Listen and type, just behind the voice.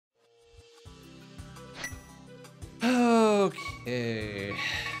Okay.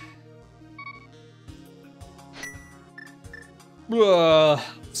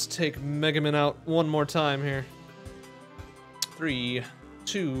 Let's take Mega Man out one more time here. 3,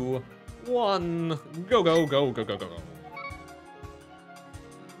 2, 1. Go, go, go, go, go, go, go.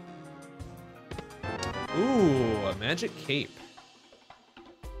 Ooh, a magic cape.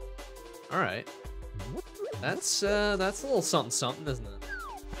 All right. That's a little something something, isn't it?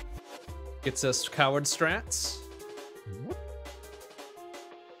 Gets us coward strats.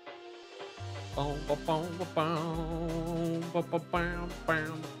 Are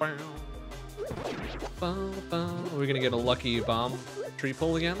we gonna get a lucky bomb tree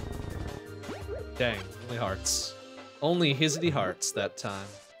pull again? Dang, only hearts. Only Hizzy hearts that time.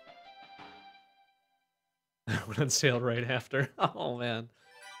 Went on sale right after. Oh man,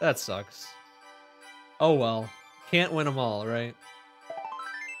 that sucks. Oh well, can't win them all, right?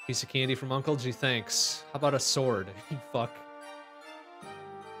 Piece of candy from Uncle G, thanks. How about a sword? You fuck.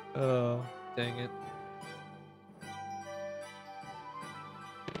 Oh, dang it.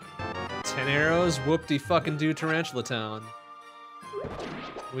 10 arrows, whoop-de-fucking-do Tarantula Town.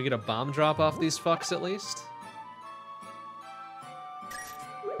 Can we get a bomb drop off these fucks at least?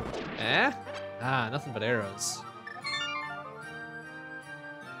 Eh? Ah, nothing but arrows.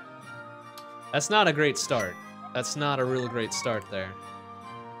 That's not a great start. That's not a real great start there.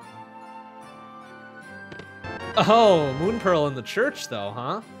 Oh, Moon Pearl in the church though,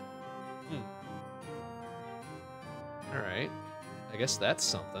 huh? Alright. I guess that's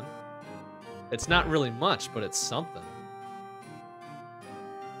something. It's not really much, but it's something.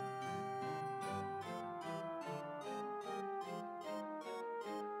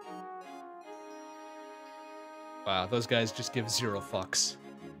 Wow, those guys just give 0 fucks.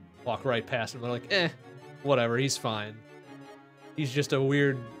 Walk right past him, they're like, eh, whatever, he's fine. He's just a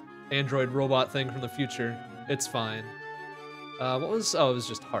weird android robot thing from the future. It's fine. What was, oh, it was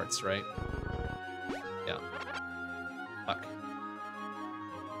just hearts, right? Yeah. Fuck.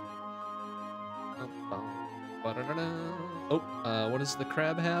 Oh, what does the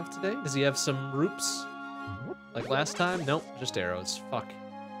crab have today? Does he have some roops? Like last time? Nope, just arrows. Fuck.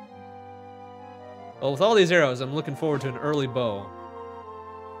 Well, with all these arrows, I'm looking forward to an early bow.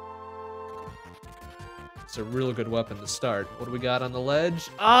 It's a real good weapon to start. What do we got on the ledge?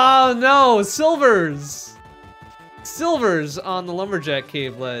 Oh no, silvers! Silvers on the Lumberjack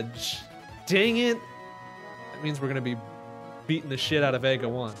Cave ledge. Dang it. That means we're gonna be beating the shit out of Vega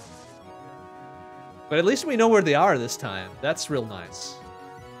 1. But at least we know where they are this time. That's real nice.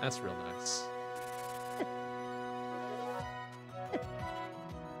 That's real nice.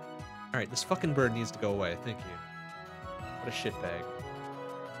 Alright, this fucking bird needs to go away. Thank you. What a shitbag.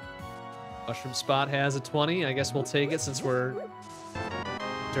 Mushroom Spot has a 20. I guess we'll take it since we're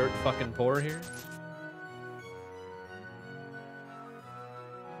dirt fucking poor here.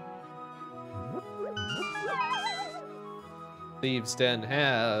 Thieves' Den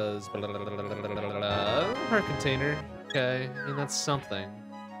has heart container. Okay, I mean that's something.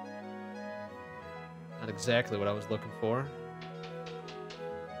 Not exactly what I was looking for.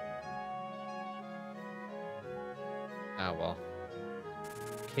 Ah well.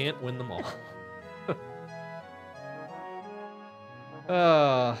 Can't win them all.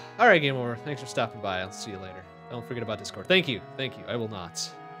 Alright, game over. Thanks for stopping by. I'll see you later. Don't forget about Discord. Thank you. Thank you. I will not.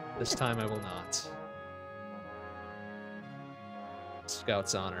 This time I will not.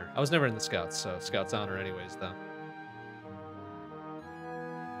 Scout's honor. I was never in the Scouts, so Scout's honor anyways, though.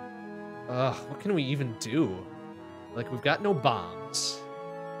 What can we even do? Like, we've got no bombs.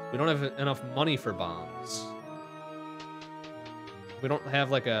 We don't have enough money for bombs. We don't have,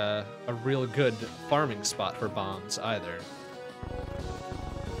 like, a real good farming spot for bombs, either.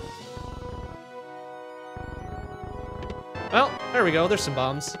 Well, there we go. There's some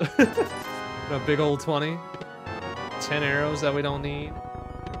bombs. A big old 20. 10 arrows that we don't need.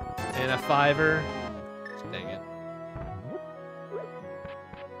 And a 5er. Dang it.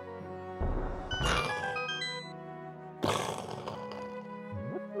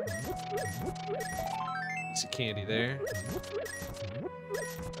 Piece of candy there.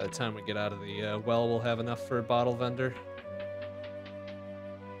 By the time we get out of the well, we'll have enough for a bottle vendor.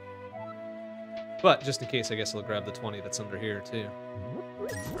 But just in case, I guess I'll grab the 20 that's under here too.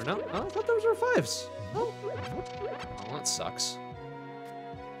 Or no? Oh, I thought those were 5s. Oh. Oh, that sucks.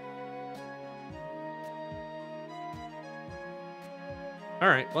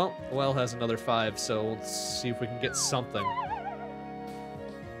 Alright, well, the well has another 5, so let's see if we can get something.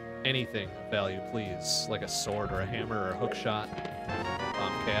 Anything of value, please. Like a sword or a hammer or a hook shot.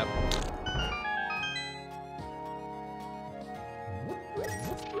 Bomb cap.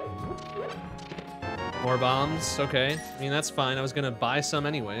 More bombs, okay. I mean, that's fine. I was gonna buy some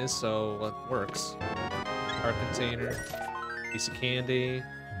anyways, so it works. Car container, piece of candy,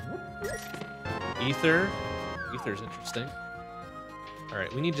 ether. Ether's interesting. All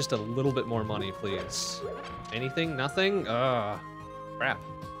right, we need just a little bit more money, please. Anything? Nothing? Crap.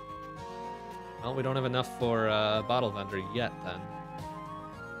 Well, we don't have enough for bottle vendor yet, then.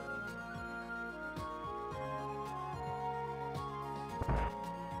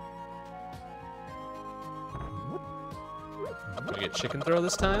 Do we get chicken throw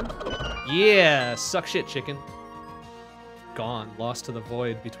this time? Yeah, suck shit, chicken. Gone, lost to the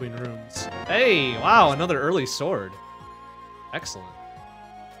void between rooms. Hey, wow, another early sword. Excellent.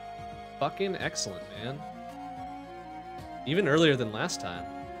 Fucking excellent, man. Even earlier than last time.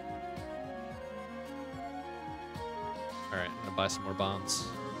 Alright, I'm gonna buy some more bombs.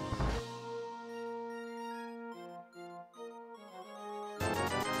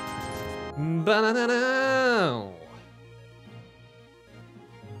 Ba-na-na-na!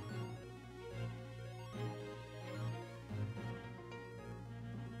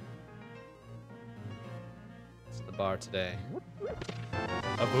 What's at the bar today?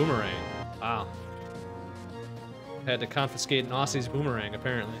 A boomerang. Wow. Had to confiscate an Aussie's boomerang,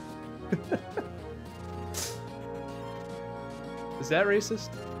 apparently. Is that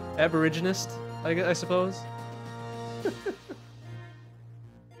racist? Aboriginist, I suppose?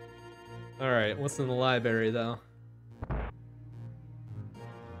 Alright, what's in the library, though?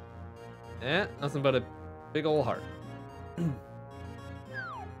 Eh, nothing but a big ol' heart.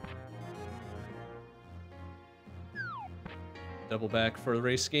 Double back for the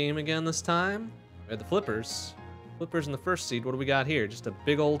race game again this time. We had the flippers. Flippers in the first seed. What do we got here? Just a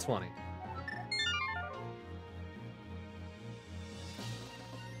big old 20.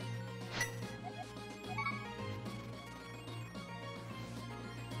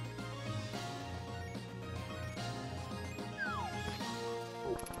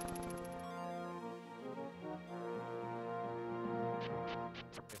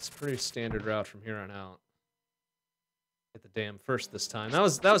 It's a pretty standard route from here on out. Hit the dam first this time. That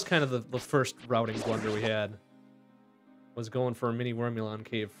was kind of the first routing blunder we had. Was going for a mini Wormulon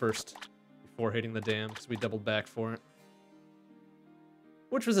cave first before hitting the dam because we doubled back for it.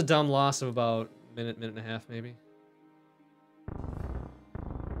 Which was a dumb loss of about a minute and a half maybe.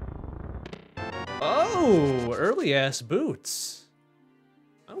 Oh, early ass boots.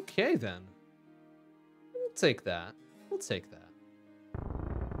 Okay then. We'll take that. We'll take that.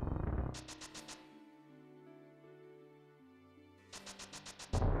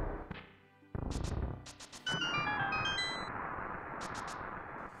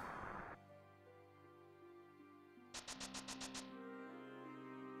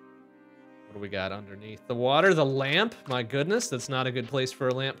 What do we got underneath the water? The lamp? My goodness, that's not a good place for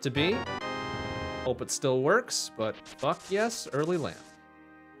a lamp to be. Hope it still works, but fuck yes, early lamp.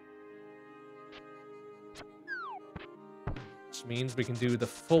 Which means we can do the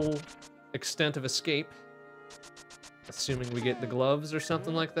full extent of escape. Assuming we get the gloves or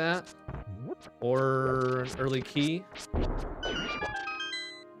something like that. Or an early key.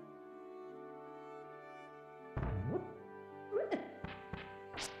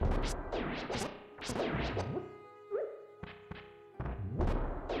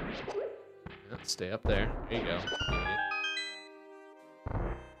 Stay up there. There you go.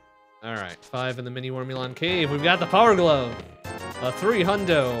 Alright, 5 in the mini Wormulon cave. We've got the power glove. A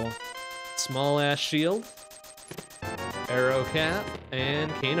 300. Small ass shield. Arrow cap.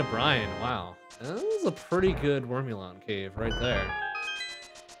 And Cane of Brian. Wow. That was a pretty good Wormulon cave right there.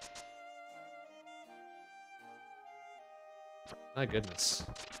 My goodness.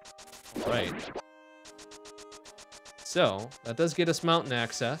 Alright. So, that does get us mountain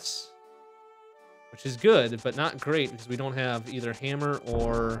access. Which is good, but not great because we don't have either hammer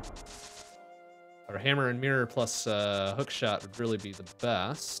or hammer and mirror plus hook shot would really be the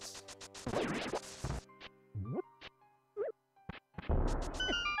best.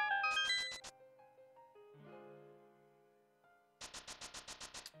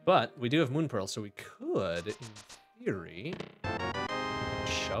 But we do have Moon Pearl, so we could, in theory,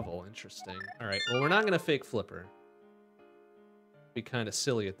 shovel. Interesting. All right. Well, we're not gonna fake flipper. Be kind of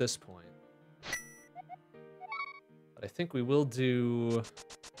silly at this point. I think we will do...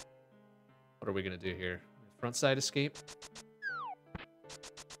 What are we going to do here? Front side escape?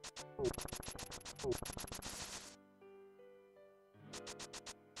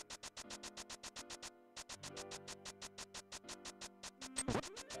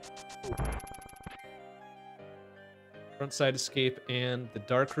 Front side escape and the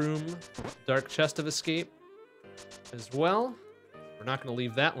dark room, dark chest of escape as well. We're not going to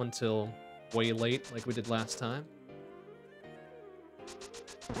leave that one till way late like we did last time.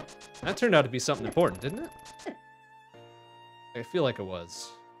 That turned out to be something important, didn't it? I feel like it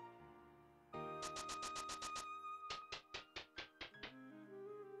was.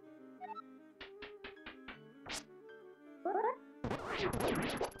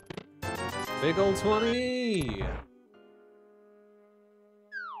 Big old 20!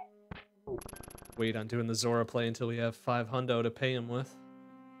 Wait on doing the Zora play until we have 5 hundo to pay him with.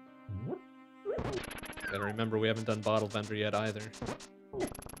 Gotta remember we haven't done Bottle Vendor yet either.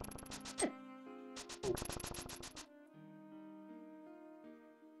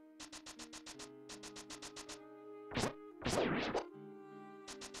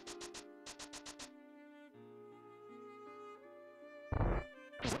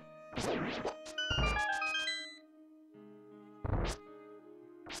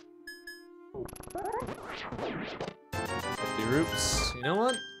 Roops. You know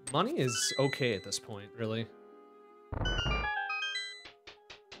what? Money is okay at this point, really.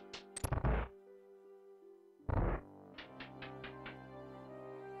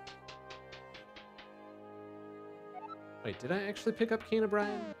 Wait, did I actually pick up Keen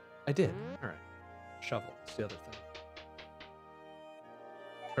O'Brien? I did. Alright. Shovel. That's the other thing.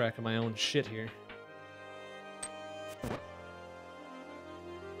 Track of my own shit here.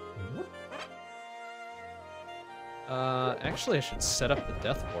 Actually, I should set up the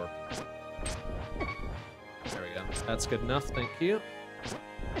Death Warp. There we go. That's good enough, thank you.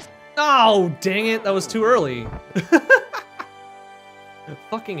 Oh, dang it, that was too early.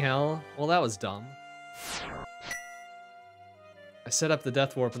 Fucking hell. Well, that was dumb. I set up the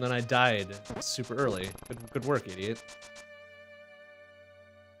Death Warp and then I died super early. Good work, idiot.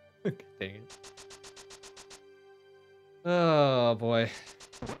 Dang it. Oh, boy.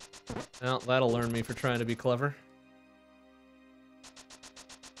 Well, that'll learn me for trying to be clever.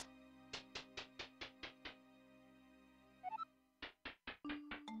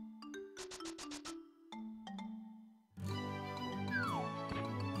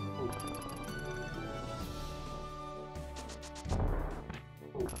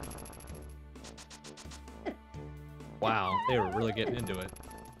 Wow, they were really getting into it.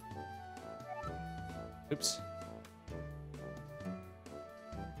 Oops.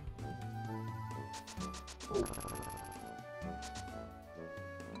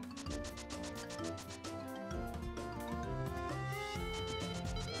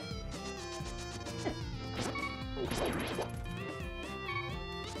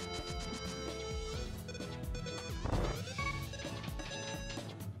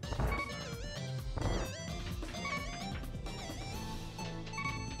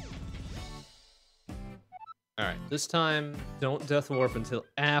 Alright, this time, don't Death Warp until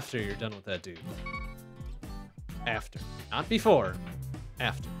after you're done with that dude. After. Not before.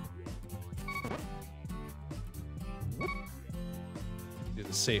 After. Do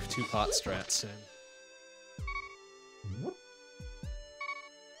the safe 2-pot strat soon.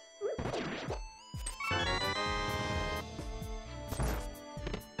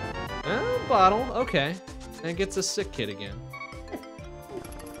 Bottle, okay. And gets a sick kid again.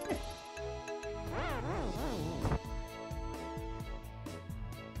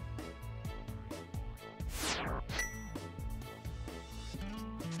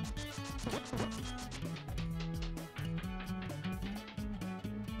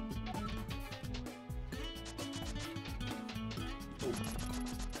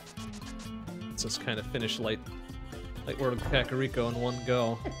 Let's just kind of finish light World of Kakariko in one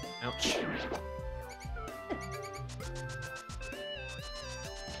go. Ouch.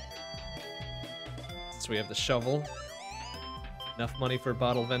 So we have the shovel. Enough money for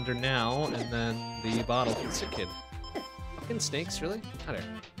Bottle Vendor now, and then the bottle for the sick kid. Fucking snakes, really? Out here.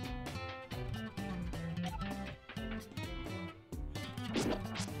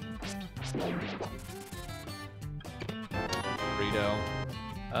 Burrito.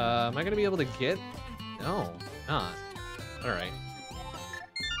 Am I gonna be able to get? No, not. Alright.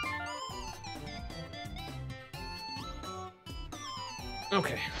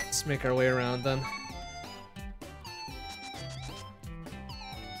 Okay, let's make our way around then.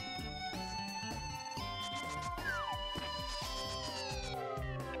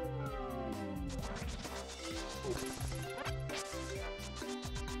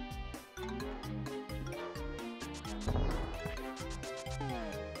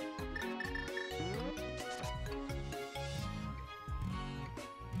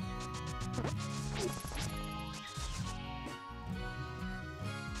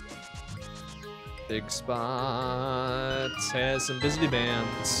 Big spot has some busy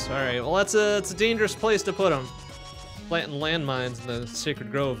bands. All right, well it's a dangerous place to put them. planting landmines in the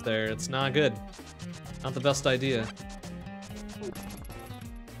Sacred Grove there. It's not good. Not the best idea.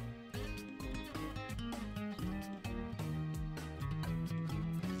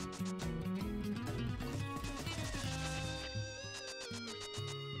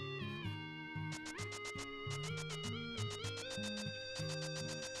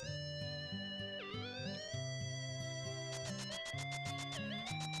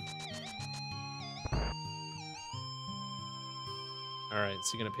 Alright,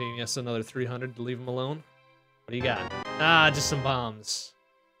 so you're gonna pay us another 300 to leave him alone? What do you got? Ah, just some bombs.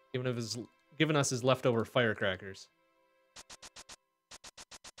 Giving us his leftover firecrackers.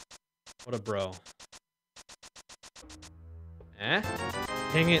 What a bro. Eh?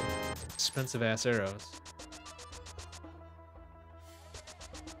 Dang it. Expensive ass arrows.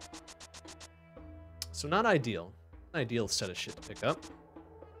 So not ideal. Ideal set of shit to pick up.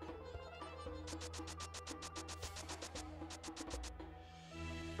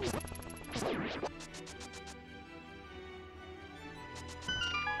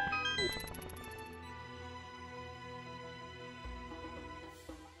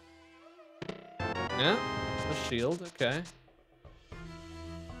 Yeah, a shield, okay.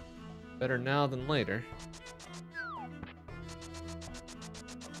 Better now than later.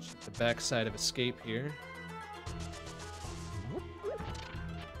 Check the backside of escape here.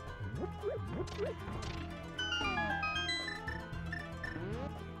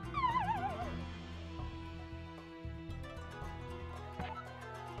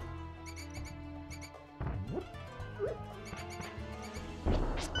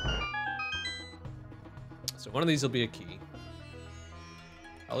 So one of these will be a key.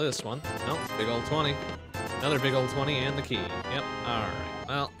 Probably this one. Nope, big old 20. Another big old 20 and the key. Yep, alright.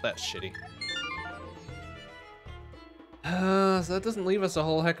 Well, that's shitty. So that doesn't leave us a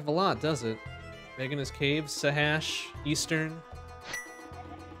whole heck of a lot, does it? Megan's Cave, Sahash, Eastern.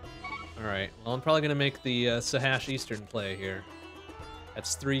 Alright, well I'm probably gonna make the Sahash Eastern play here.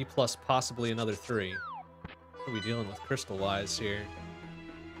 That's 3 plus possibly another 3. What are we dealing with crystal-wise here?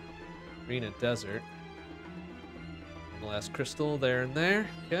 Arena Desert. The last crystal there and there.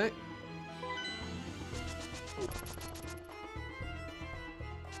 Okay.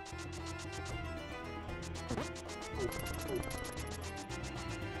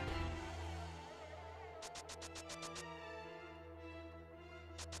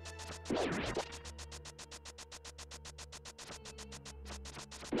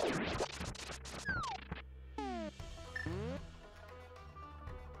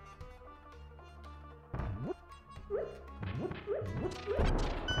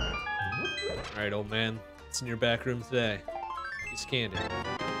 Alright, old man. It's in your back room today. Piece of candy.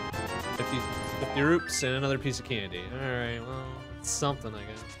 50 roops and another piece of candy. Alright, well, it's something, I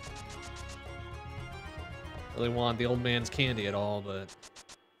guess. Really want the old man's candy at all, but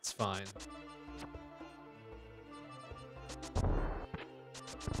it's fine.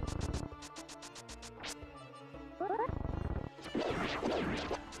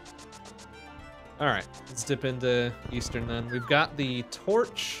 Alright, let's dip into Eastern then. We've got the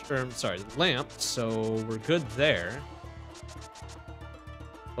torch, or I'm sorry, the lamp, so we're good there.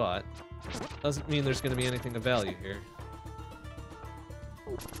 But doesn't mean there's gonna be anything of value here.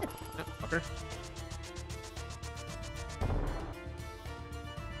 Oh, fucker.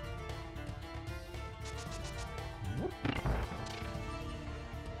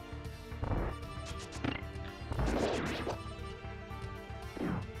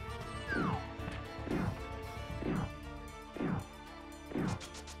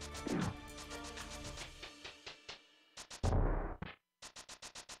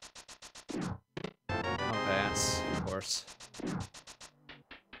 Of course.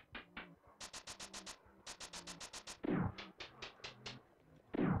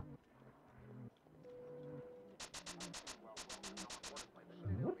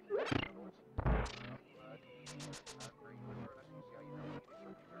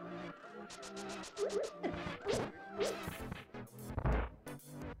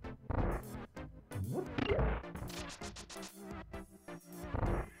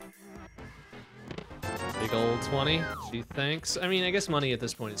 Big old 20, gee thanks. I mean, I guess money at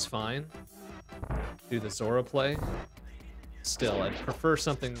this point is fine. Do the Zora play. Still, I'd prefer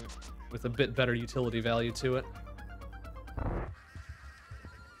something with a bit better utility value to it.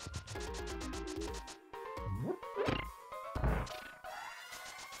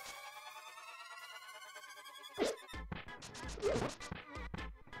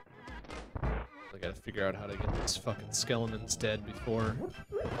 I gotta figure out how to get these fucking skeletons dead before...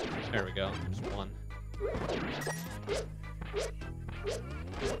 There we go, there's one.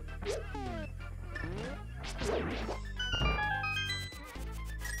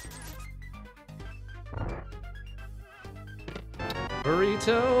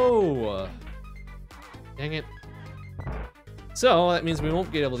 Burrito! Dang it. So, that means we won't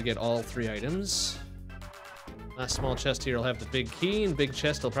be able to get all 3 items. Last small chest here will have the big key, and big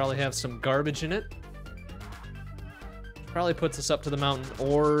chest will probably have some garbage in it. Probably puts us up to the mountain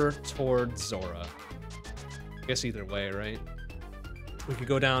or towards Zora. I guess either way, right? We could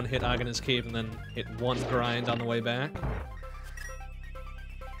go down, hit Agana's cave, and then hit 1 grind on the way back.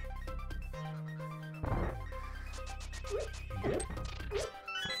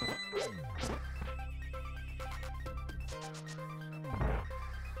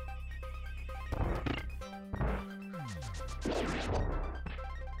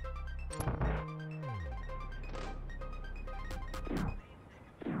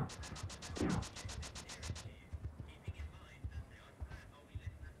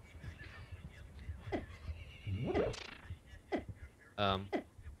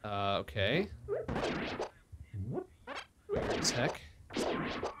 Okay. Weird as heck.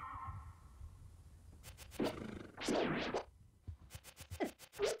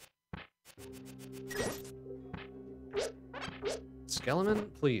 Skeleton,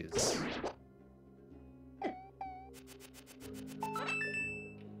 please.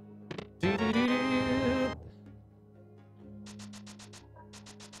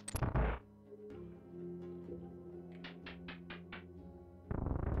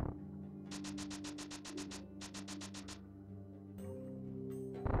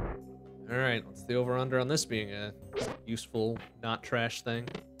 Alright, what's the over-under on this being a useful, not trash thing?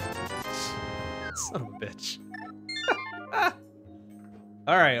 Son of a bitch.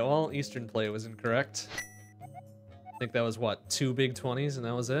 Alright, well, Eastern play was incorrect. I think that was, what, 2 big 20s and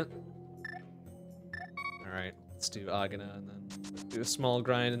that was it? Alright, let's do Agana and then do a small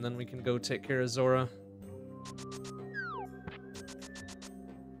grind and then we can go take care of Zora.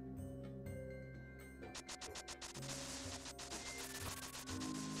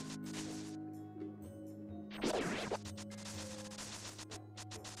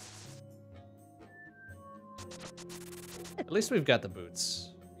 At least we've got the boots.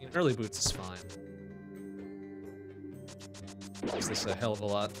 I mean, early boots is fine. Makes this a hell of a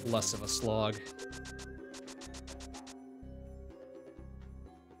lot less of a slog.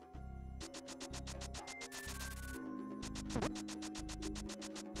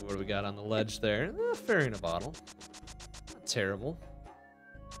 What do we got on the ledge there? Fairy in a bottle. Not terrible.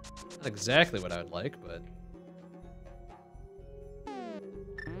 Not exactly what I would like, but...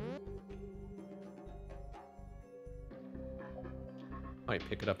 might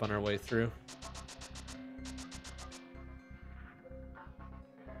pick it up on our way through.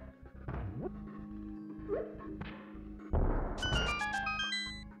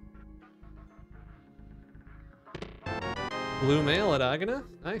 Blue mail at Agana?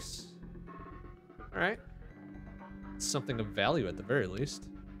 Nice. Alright. Something of value at the very least.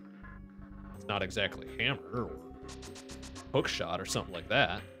 It's not exactly hammer or hookshot or something like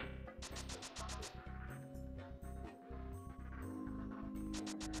that.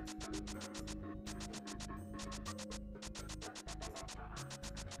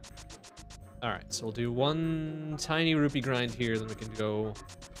 Alright, so we'll do 1 tiny rupee grind here, then we can go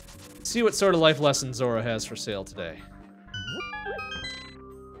see what sort of life lesson Zora has for sale today.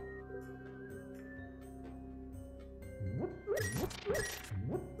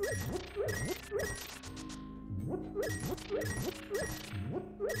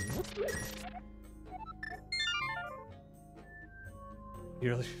 You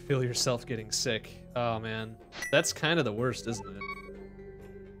really feel yourself getting sick. Oh man, that's kind of the worst, isn't it?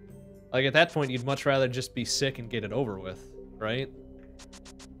 Like, at that point, you'd much rather just be sick and get it over with, right?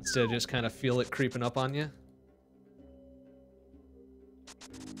 Instead of just kind of feel it creeping up on you.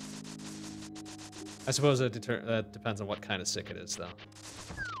 I suppose that depends on what kind of sick it is, though.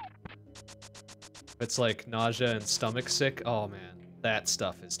 If it's like nausea and stomach sick, oh man, that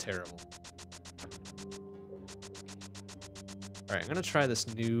stuff is terrible. Alright, I'm gonna try this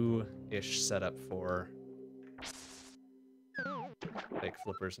new-ish setup for... fake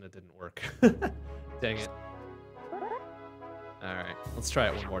flippers, and it didn't work. Dang it. Alright, let's try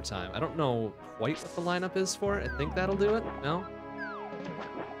it one more time. I don't know quite what the lineup is for it. I think that'll do it. No?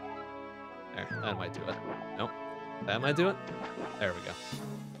 There, that might do it. Nope. That might do it. There we go.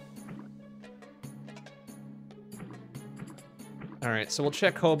 Alright, so we'll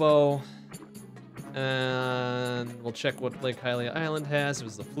check Hobo. And we'll check what Lake Hylia Island has. It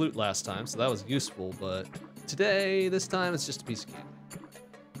was the flute last time, so that was useful, but today, this time, it's just a piece of candy.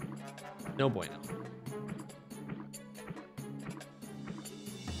 No bueno.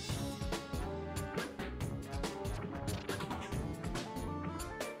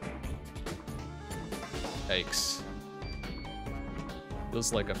 Yikes.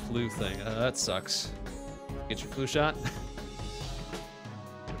 Feels like a flu thing. That sucks. Get your flu shot.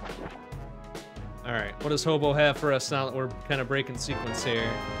 Alright, what does Hobo have for us now that we're kind of breaking sequence here?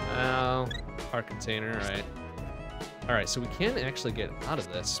 Oh, our container, alright. Alright, so we can actually get out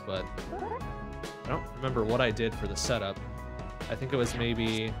of this, but I don't remember what I did for the setup. I think it was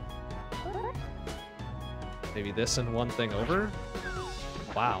maybe this and one thing over?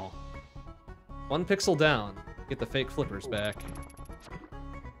 Wow. 1 pixel down. Get the fake flippers back.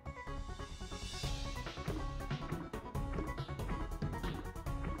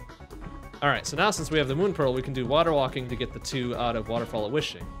 Alright, so now since we have the Moon Pearl, we can do water walking to get the 2 out of Waterfall of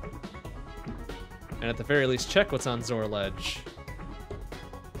Wishing. And at the very least, check what's on Zor Ledge.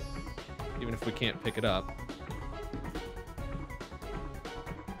 Even if we can't pick it up.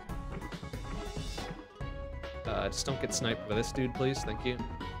 Just don't get sniped by this dude, please. Thank you.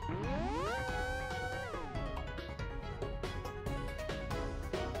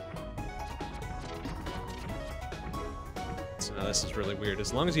 So now this is really weird.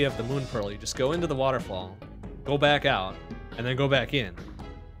 As long as you have the Moon Pearl, you just go into the waterfall, go back out, and then go back in.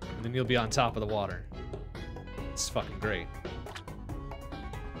 And then you'll be on top of the water. It's fucking great.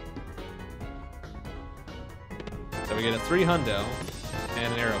 So we get a 3 hundo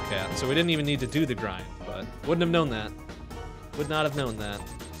and an arrow cat. So we didn't even need to do the grind, but wouldn't have known that. Would not have known that.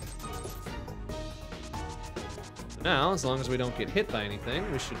 So now, as long as we don't get hit by anything,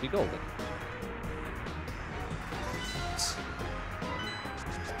 we should be golden.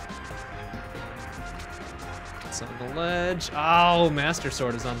 It's on the ledge. Oh, Master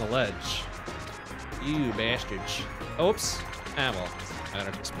Sword is on the ledge. You bastards. Oops. Ah, well, doesn't matter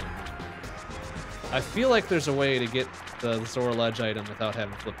at this point. I feel like there's a way to get the Zor Ledge item without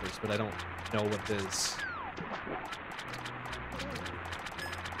having flippers, but I don't know what it is.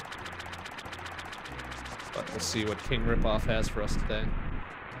 But we'll see what King Ripoff has for us today.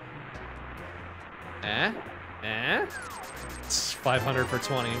 It's 500 for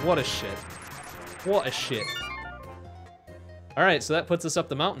 20. What a shit. What a shit. Alright, so that puts us up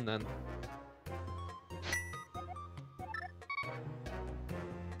the mountain then.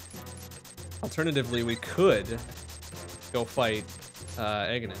 Alternatively, we could go fight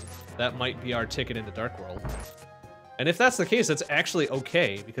Aghanim. That might be our ticket into Dark World. And if that's the case, that's actually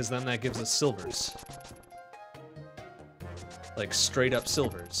okay, because then that gives us silvers. Like, straight up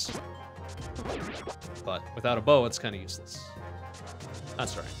silvers. But without a bow, it's kind of useless.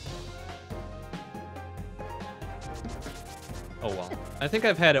 That's right. Oh well. I think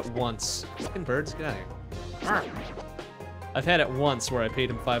I've had it once. Fucking birds, get out of here. I've had it once where I paid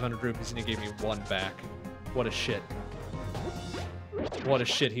him 500 rupees and he gave me 1 back. What a shit. What a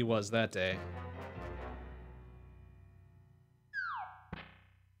shit he was that day.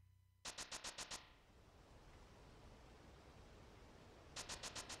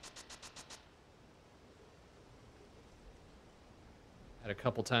 Had a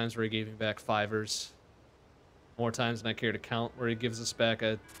couple times where he gave me back 5ers. More times than I care to count where he gives us back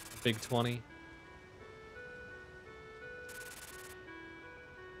a big 20.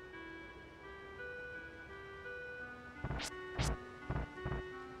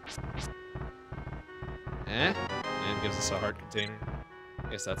 And gives us a heart container. I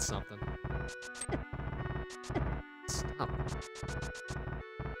guess that's something. Stop.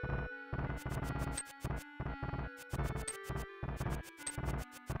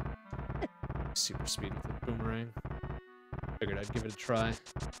 Super speed with the boomerang. Figured I'd give it a try.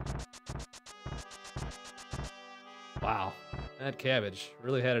 Wow, that cabbage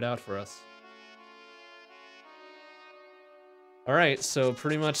really had it out for us. Alright, so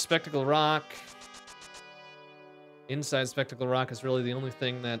pretty much Spectacle Rock. Inside Spectacle Rock is really the only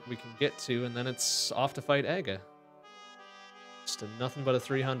thing that we can get to, and then it's off to fight Aga. Just nothing but a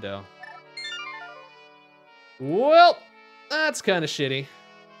 3 hundo. Well, that's kind of shitty.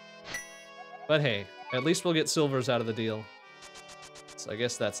 But hey, at least we'll get silvers out of the deal. So I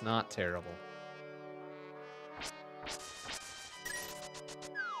guess that's not terrible.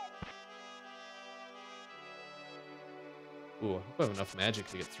 Ooh, I hope I have enough magic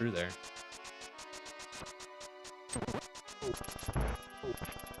to get through there.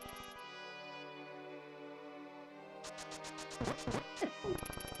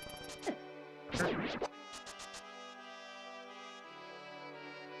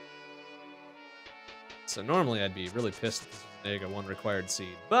 So normally I'd be really pissed if this was an egg at 1 required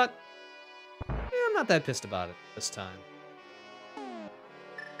seed, but yeah, I'm not that pissed about it this time.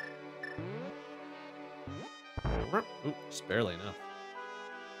 Ooh, just barely enough.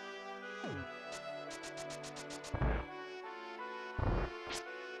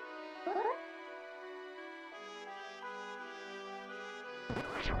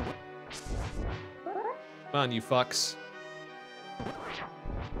 Come on, you fucks.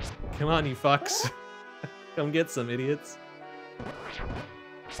 Come on, you fucks. Come get some, idiots.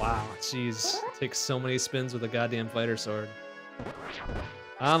 Wow, jeez. Takes so many spins with a goddamn fighter sword.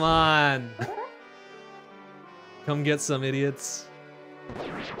 Come on. Come get some, idiots.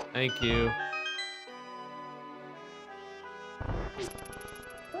 Thank you.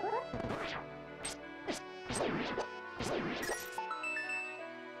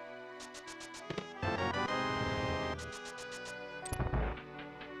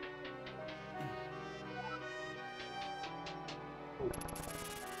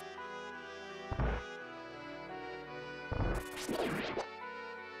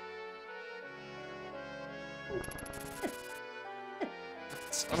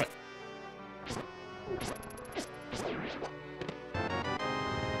 Stop it.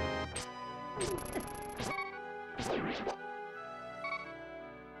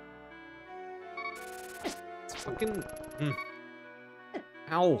 It's fucking...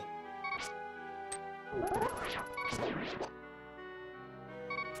 Ow.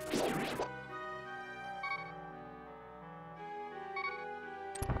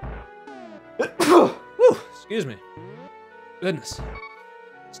 Whew, excuse me. Goodness.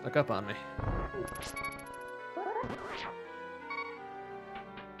 Snuck up on me.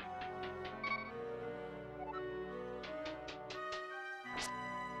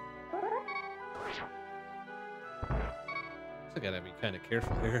 I gotta be kind of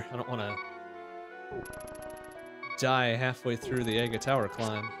careful here. I don't want to die halfway through the Aga Tower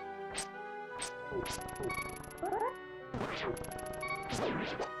climb.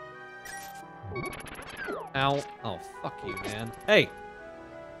 Ow. Oh, fuck you, man. Hey!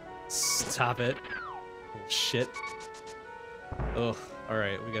 Stop it. Little shit. Ugh.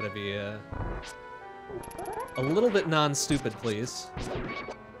 Alright, we gotta be, a little bit non-stupid, please.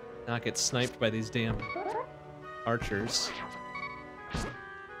 Not get sniped by these damn archers. Okay,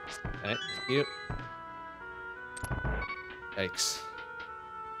 thank you. Yikes.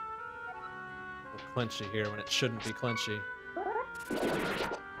 A little clenchy here when it shouldn't be clenchy.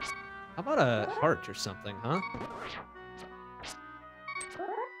 How about a heart or something, huh?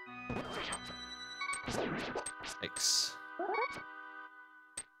 Yikes.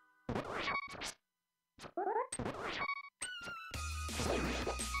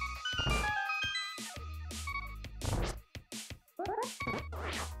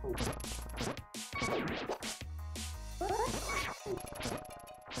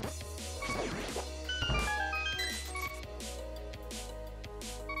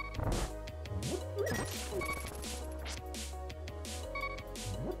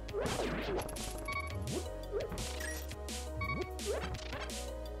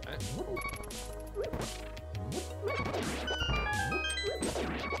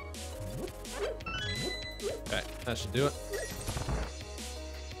 Okay, that should do it.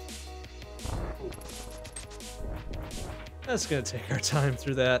 That's gonna take our time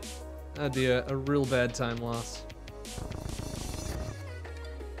through that. That'd be a real bad time loss.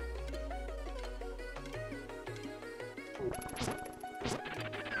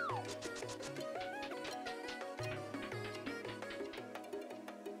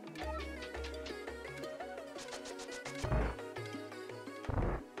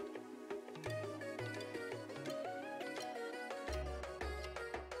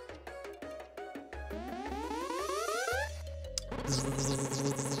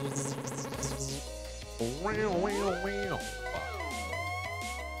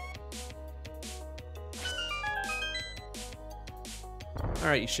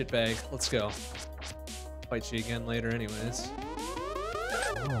 Alright, you shitbag. Let's go. Fight you again later anyways.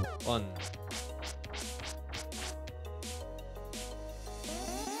 1.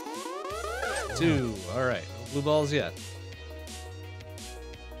 2. Alright, no blue balls yet.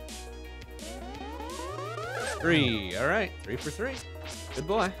 3. Alright, 3 for 3. Good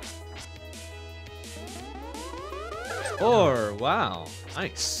boy. 4. Wow.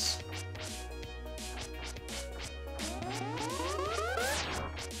 Nice.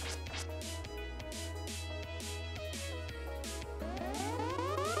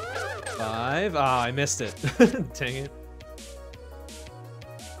 5. Ah, I missed it. Dang it.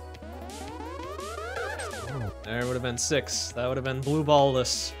 There would have been 6. That would have been blue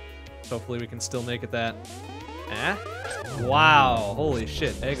ball-less. Hopefully we can still make it that. Ah? Wow. Holy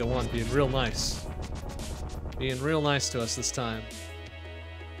shit. Aga 1 being real nice. Being real nice to us this time.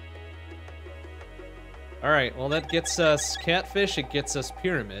 Alright, well that gets us catfish, it gets us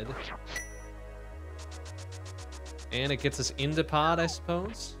pyramid. And it gets us into pod, I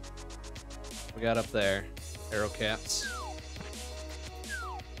suppose. We got up there. Arrow caps.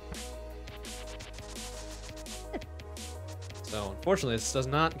 So, unfortunately, this does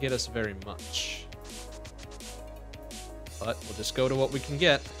not get us very much. But we'll just go to what we can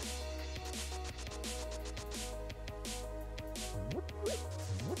get.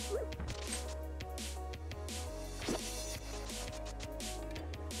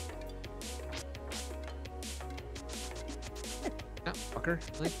 Ah, fucker.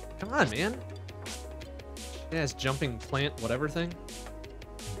 Like, come on, man. Yeah, it's jumping plant whatever thing.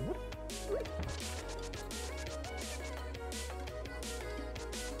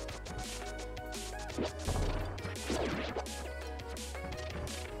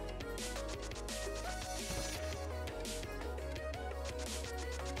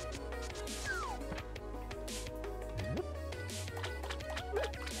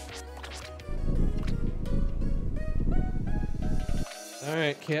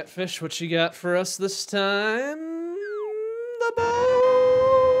 Alright, Catfish, what you got for us this time? The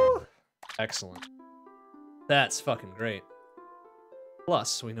bow! Excellent. That's fucking great.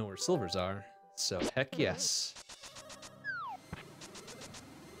 Plus, we know where silvers are, so heck yes.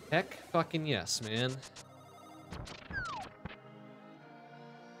 Heck fucking yes, man.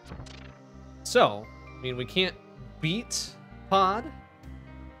 So, I mean, we can't beat Pod,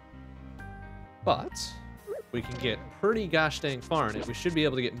 but we can get pretty gosh dang far in it. We should be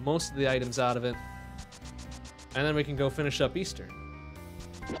able to get most of the items out of it. And then we can go finish up Eastern.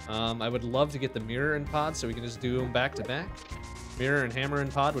 I would love to get the mirror and Pod so we can just do them back to back. Mirror and hammer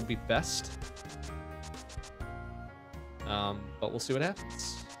and Pod would be best. But we'll see what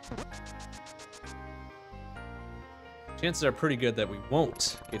happens. Chances are pretty good that we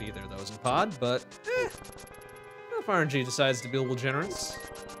won't get either of those in Pod, but if RNG decides to be a little generous,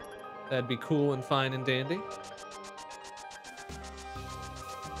 that'd be cool and fine and dandy.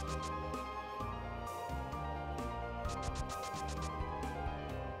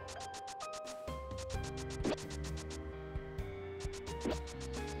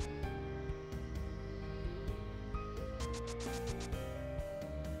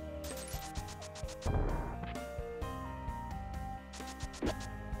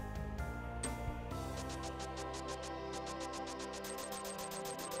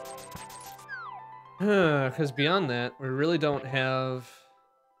 Because beyond that, we really don't have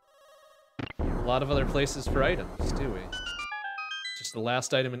a lot of other places for items, do we? Just the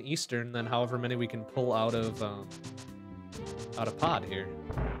last item in Eastern, then however many we can pull out of Pod here.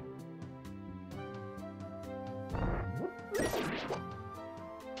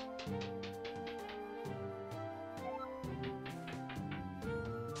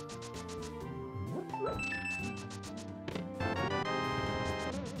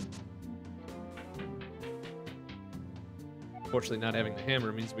 Unfortunately, not having the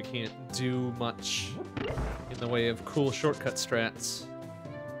hammer means we can't do much in the way of cool shortcut strats.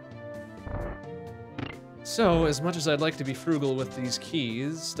 So, as much as I'd like to be frugal with these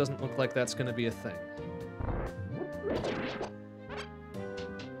keys, doesn't look like that's going to be a thing.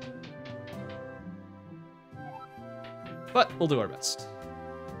 But we'll do our best.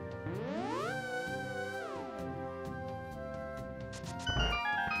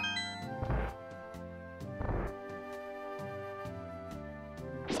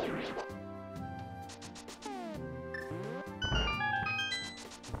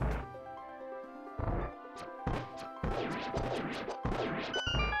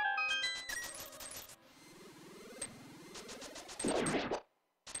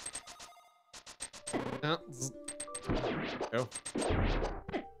 No. Go.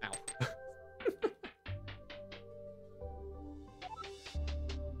 Ow.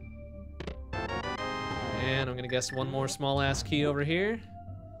 And I'm gonna guess one more small ass key over here.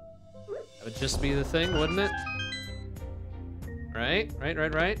 That would just be the thing, wouldn't it? Right?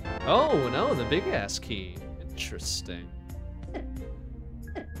 Right. Oh, no, the big ass key. Interesting.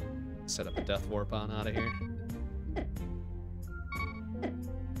 Set up a death warp on out of here.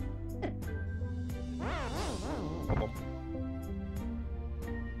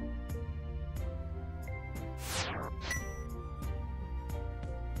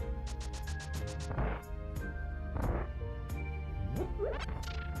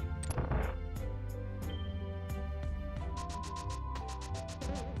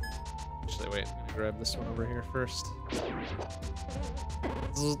 Actually, wait, I'm gonna grab this one over here first.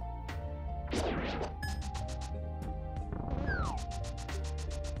 Zzz. Yeah,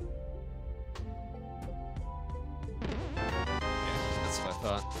 that's what I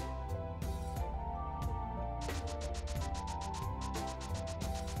thought.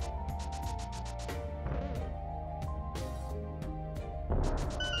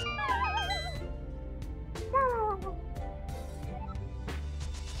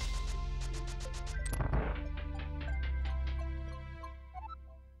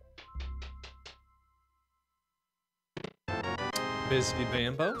 Busy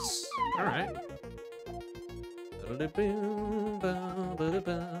Bambos. All right.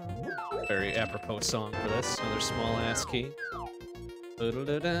 Very apropos song for this. Another small ass key.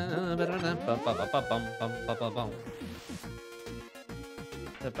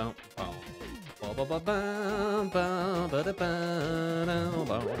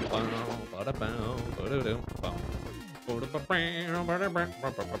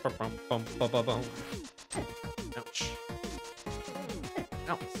 Ouch.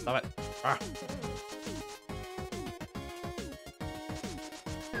 No, stop it. Ah.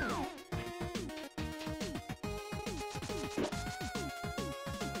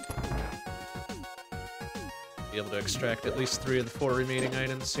 Be able to extract at least 3 of the 4 remaining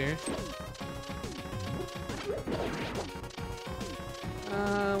items here.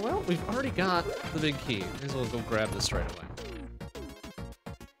 Well, we've already got the big key. May as well go grab this right away.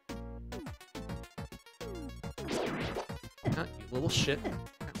 Ah, you little shit.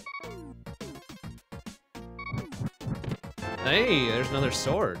 Hey, there's another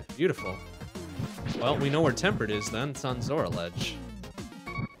sword. Beautiful. Well, we know where Tempered is then. It's on Zora Ledge.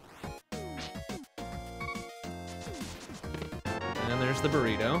 And there's the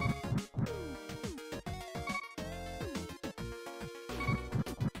burrito.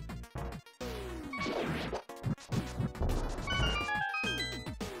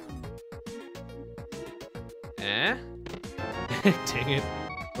 Eh? Dang it.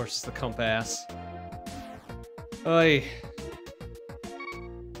 Of course, it's the compass. Oi.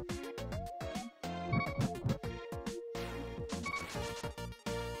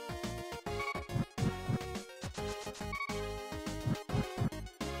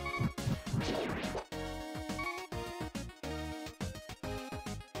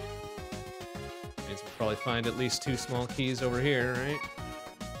 Means we'll probably find at least 2 small keys over here, right?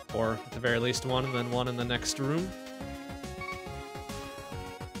 Or at the very least 1 and then 1 in the next room.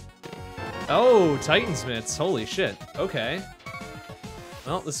 Oh, Titan's mitts. Holy shit. Okay.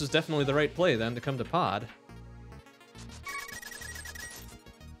 Well, this was definitely the right play then to come to Pod.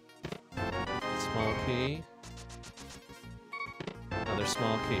 Small key. Another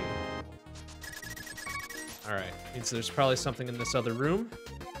small key. Alright, means there's probably something in this other room.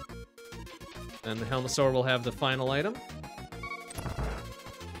 And the Helmosaur will have the final item.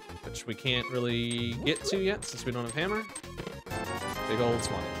 Which we can't really get to yet since we don't have hammer. Big old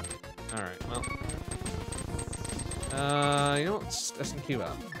swamp. Alright, well. You know what? Let's S&Q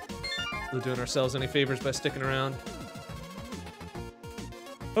out. We're doing ourselves any favors by sticking around.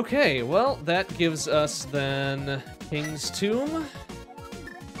 Okay, well, that gives us then King's Tomb.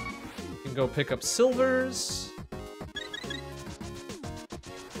 We can go pick up silvers.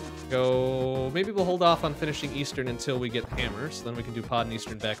 Maybe we'll hold off on finishing Eastern until we get hammer, so then we can do Pod and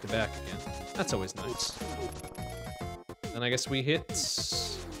Eastern back to back again. That's always nice. Then I guess we hit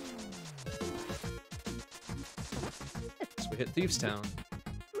Thieves Town.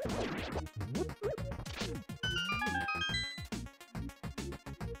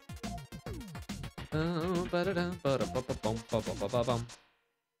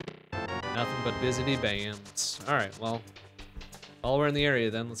 Nothing but busy bands. Alright, well, while we're in the area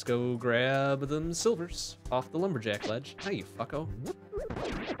then, let's go grab them silvers off the lumberjack ledge. Hey, you fucko.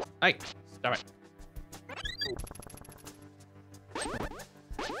 Hey, stop it.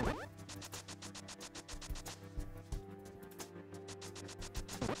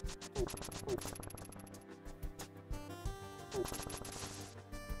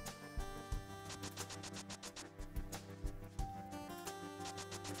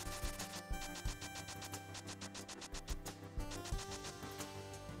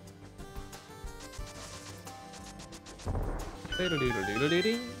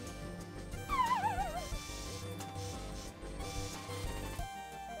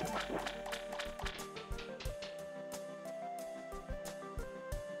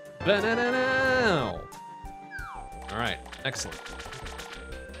 Banana! Alright, excellent.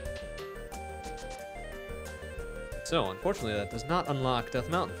 So, unfortunately, that does not unlock Death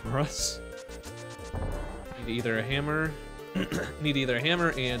Mountain for us. Need either a hammer,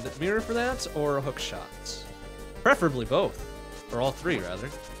 and mirror for that, or a hook shot. Preferably both. Or all 3, rather.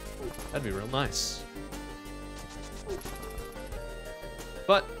 That'd be real nice.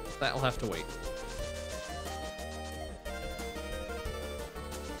 But that'll have to wait.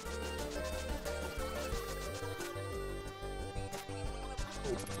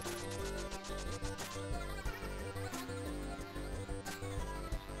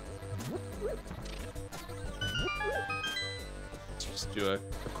 Let's just do a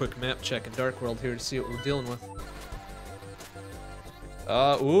quick map check in Dark World here to see what we're dealing with.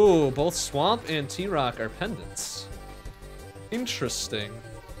 Ooh, both Swamp and T-Rock are pendants. Interesting.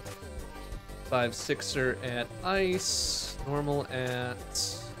 5/6er at ice, normal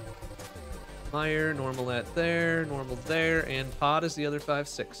at Mire, normal at there, and pod is the other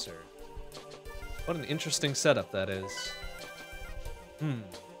 5/6er. What an interesting setup that is.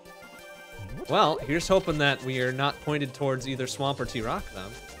 Well, here's hoping that we are not pointed towards either Swamp or T-Rock then.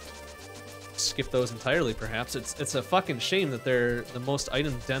 Skip those entirely, perhaps. It's a fucking shame that they're the most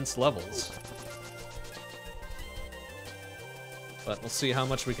item-dense levels. But we'll see how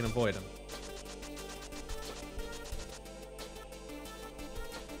much we can avoid them.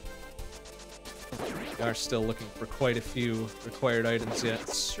 We are still looking for quite a few required items yet.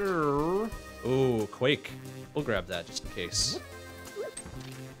 Sure. Ooh, Quake. We'll grab that just in case.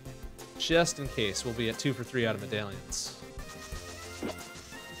 Just in case, we'll be at 2 for 3 out of medallions.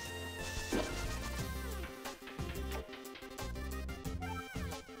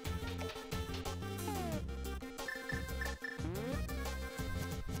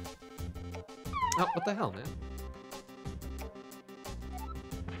 Oh, what the hell, man?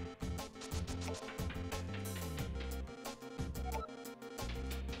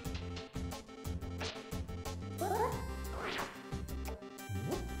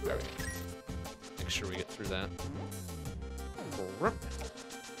 There we go. Make sure we get through that.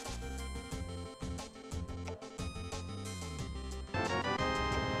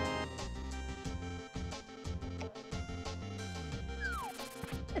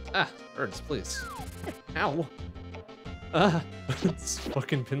 Ah, birds, please. Ow. Ah, it's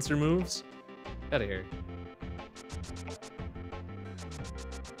fucking pincer moves. Get out of here.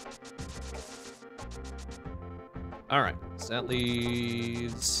 All right, so that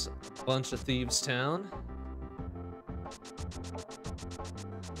leaves a bunch of Thieves Town.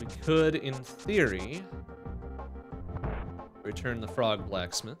 We could, in theory, return the Frog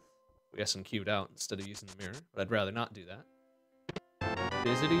Blacksmith. We got some queued out instead of using the mirror, but I'd rather not do that.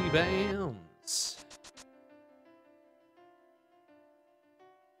 Bizzity bams.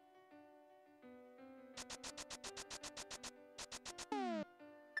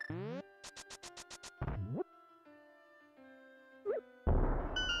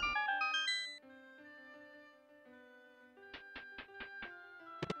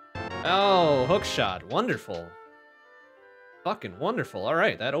 Oh, hook shot. Wonderful. Fucking wonderful. All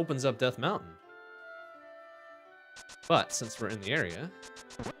right, that opens up Death Mountain. But since we're in the area,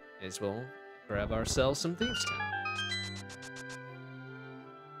 may as well grab ourselves some Thieves Town.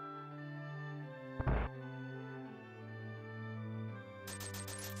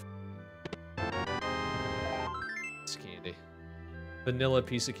 Piece of candy. Vanilla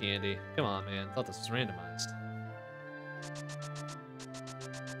piece of candy. Come on, man. Thought this was randomized.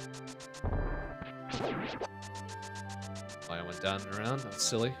 Why I went down and around? That's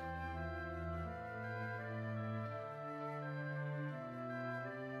silly.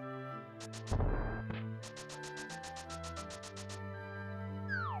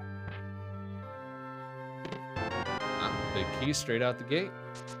 Big key straight out the gate.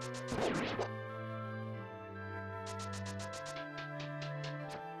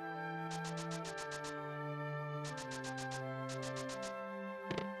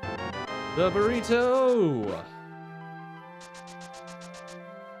 The burrito!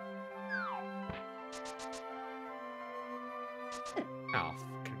 Ow,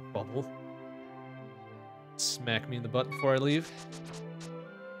 fucking bubble. Smack me in the butt before I leave.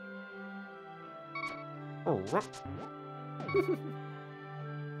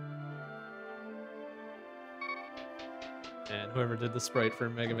 And whoever did the sprite for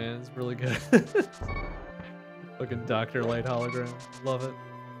Mega Man is really good. Fucking Dr. Light hologram. Love it.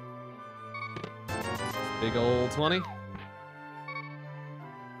 Big old 20.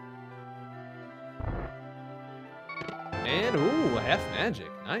 And, ooh, half magic.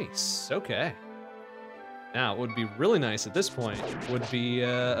 Nice. Okay. Now, what would be really nice at this point would be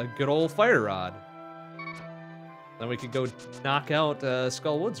a good old fire rod. Then we could go knock out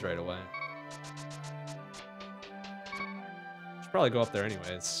Skull Woods right away. Should probably go up there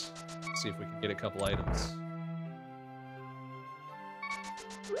anyways. See if we can get a couple items.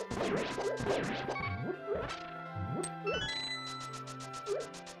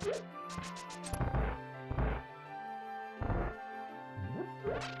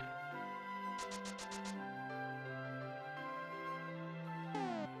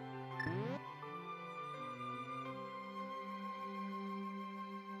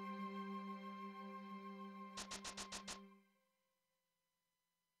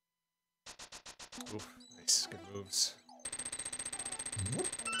 Oof, nice, good moves.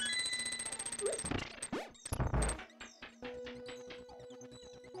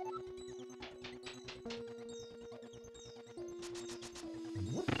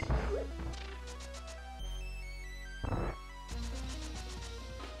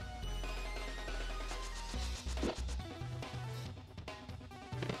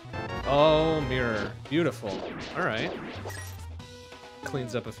 mirror. Beautiful. All right.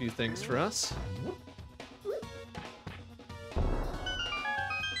 Cleans up a few things for us.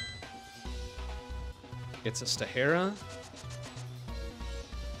 Gets us to Hera.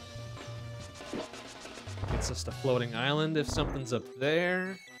 Gets us to Floating Island if something's up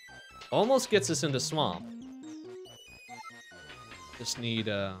there. Almost gets us into Swamp. Just need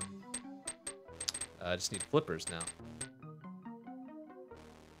flippers now.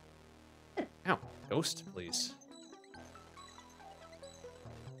 Ow, ghost, please.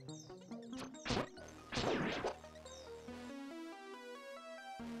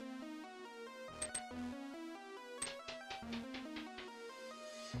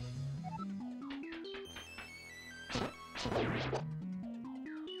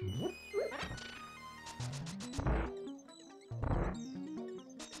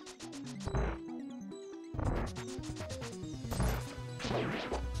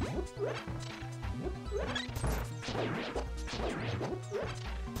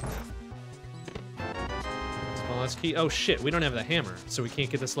 Oh shit, we don't have the hammer, so we can't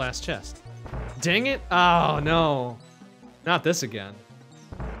get this last chest. Dang it! Oh no. Not this again.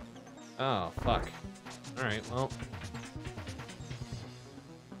 Oh, fuck. Alright, well.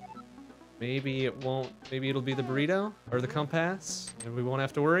 Maybe it won't, maybe it'll be the burrito? Or the compass? And we won't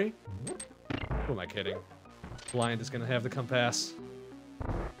have to worry? Who am I kidding? Blind is gonna have the compass.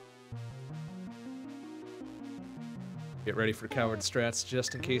 Get ready for coward strats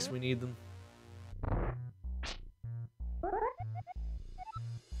just in case we need them.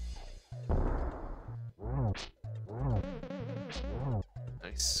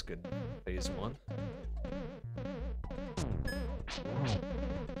 Nice, good phase one.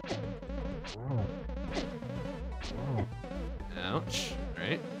 Ouch.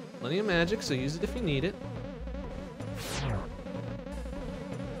 Alright. Plenty of magic, so use it if you need it.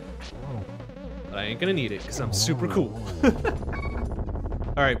 But I ain't gonna need it, because I'm super cool.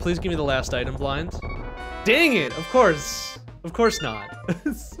 Alright, please give me the last item, Blind. Dang it! Of course! Of course not.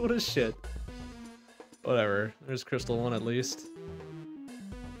 What a shit. Whatever. There's Crystal 1 at least.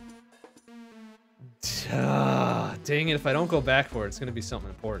 Dang it, if I don't go back for it, it's gonna be something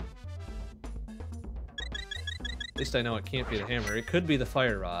important. At least I know it can't be the hammer. It could be the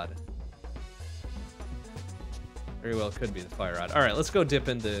fire rod. Very well could be the fire rod. Alright, let's go dip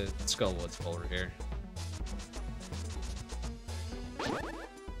into Skullwood's folder here.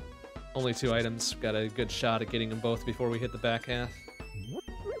 Only 2 items. Got a good shot at getting them both before we hit the back half.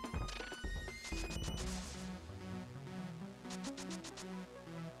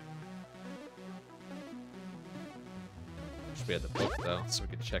 Wish we had the book though, so we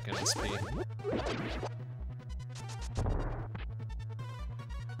could check MSP.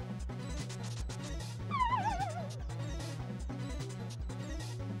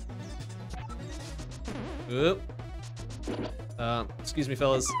 Oop. Excuse me,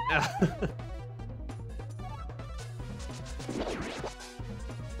 fellas.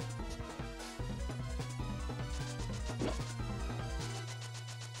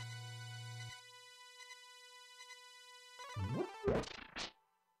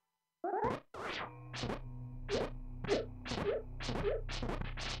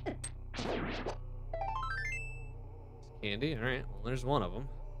 Candy, alright, well there's one of them.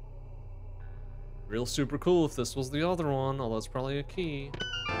 Real super cool if this was the other one, although it's probably a key.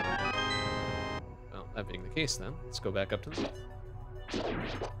 Well, that being the case then, let's go back up to the top.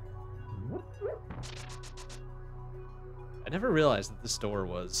 I never realized that this door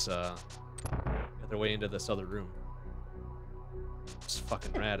was the other way into this other room. It's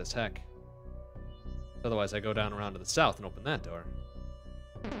fucking rad as heck. Otherwise I go down around to the south and open that door.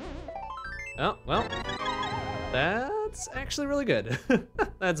 Oh, well. That's actually really good.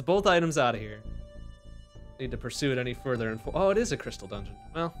 That's both items out of here. Need to pursue it any further. Oh, it is a crystal dungeon.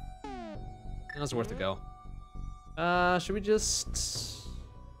 Well, that was worth a go. Should we just...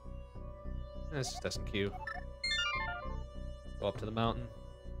 Let's just S&Q. Go up to the mountain.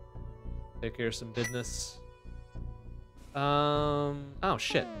 Take care of some business. Oh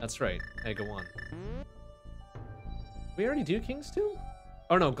shit, that's right. Mega 1. We already do King's Tomb?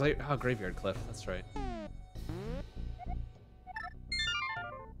 Oh no, Graveyard Cliff, that's right.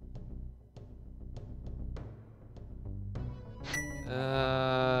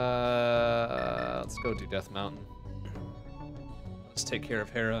 Let's go do Death Mountain. Let's take care of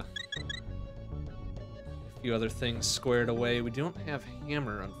Hera. A few other things squared away. We don't have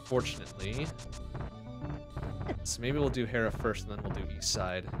Hammer, unfortunately. So maybe we'll do Hera first, and then we'll do East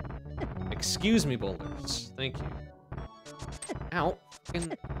Side. Excuse me, boulders. Thank you. Ow.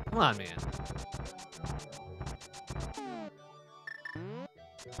 Come on, man.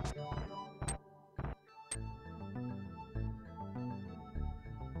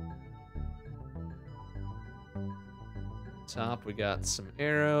 top, we got some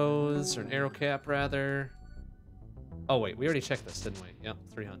arrows, or an arrow cap, rather. Oh, wait, we already checked this, didn't we? Yep,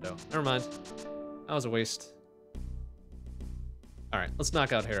 3 hundo. Never mind. That was a waste. All right, let's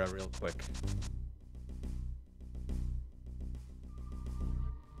knock out Hera real quick.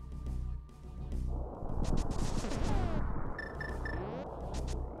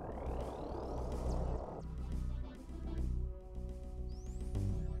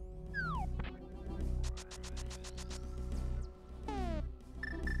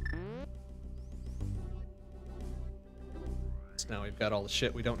 Now we've got all the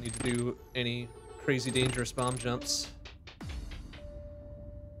shit. We don't need to do any crazy dangerous bomb jumps.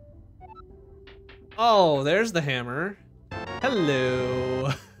 Oh, there's the hammer.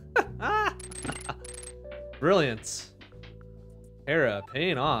 Hello. Brilliant. Hera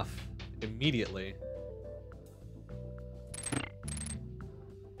paying off immediately.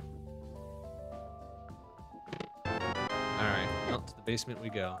 Alright, up to the basement we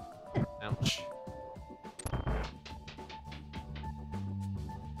go. Ouch.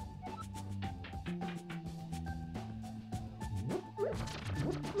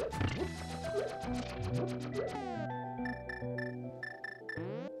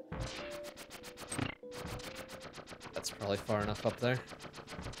 That's probably far enough up there.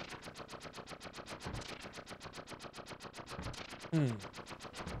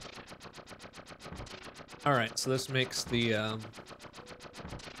 All right, so this makes the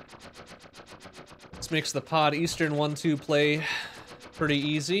pod Eastern 1-2 play pretty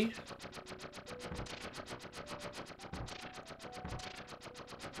easy.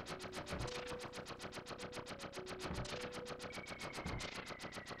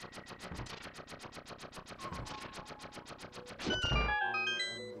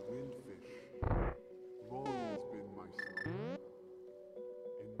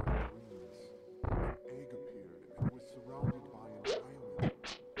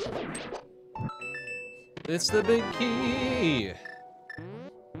 It's the big key.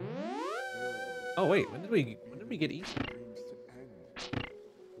 Oh wait, when did we get ether?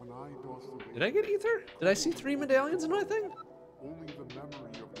 Did I get ether? Did I see 3 medallions in my thing?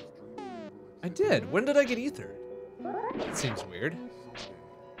 I did. When did I get ether? That seems weird.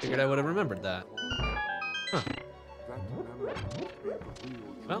 Figured I would have remembered that. Huh.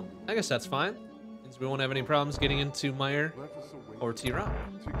 Well, I guess that's fine. Means we won't have any problems getting into Meyer or T-Rock.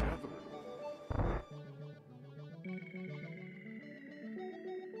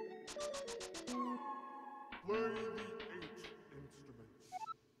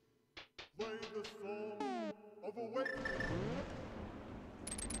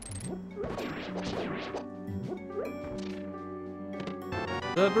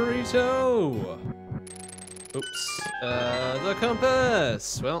 The burrito! Oops. The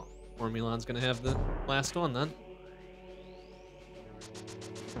compass! Well, Formulon's gonna have the last one then.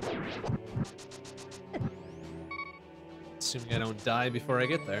 Assuming I don't die before I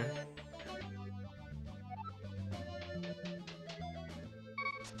get there.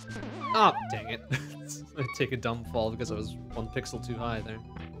 Oh, dang it. I take a dumb fall because I was 1 pixel too high there.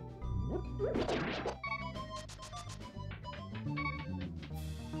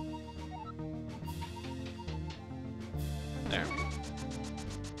 There.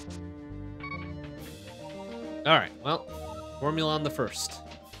 Alright, well, Formulon the first.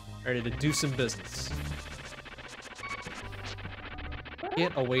 Ready to do some business.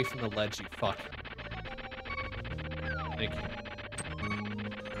 Get away from the ledge, you fuck. Thank you.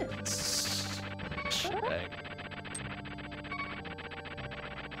 Shag.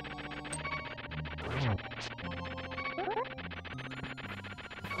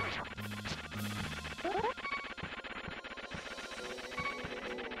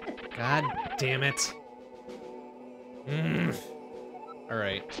 God damn it.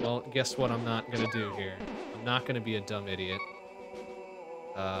 Alright, well, guess what I'm not gonna do here? I'm not gonna be a dumb idiot.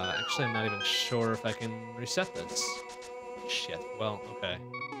 Actually, I'm not even sure if I can reset this. Shit, well, okay.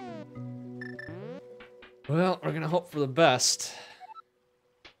 Well, we're gonna hope for the best.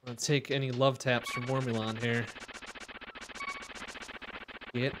 I'm gonna take any love taps from Formulon here.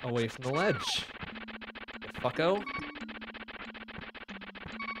 Get away from the ledge. You fucko.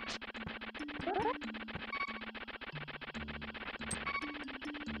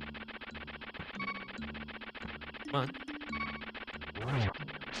 Come on.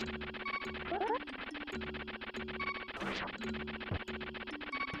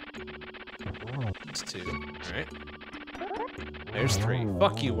 That's 2. Alright. There's 3.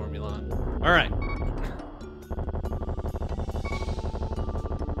 Fuck you, Formulon. Alright.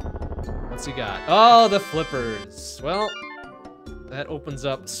 What's he got? Oh, the flippers. Well, that opens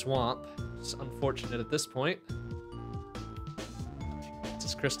up Swamp. It's unfortunate at this point.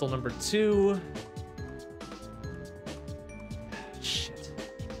 crystal number 2. Shit.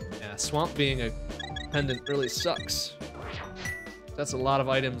 Yeah, swamp being a pendant really sucks. That's a lot of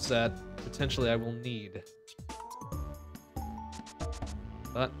items that potentially I will need.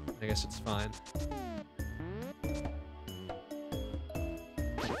 But I guess it's fine.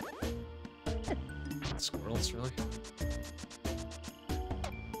 Squirrels, really?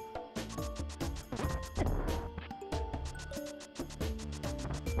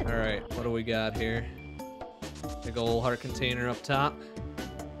 Alright, what do we got here? Big ol' heart container up top.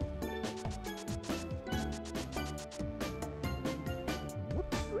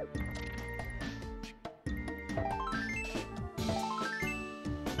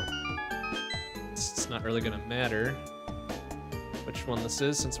 It's not really gonna matter which one this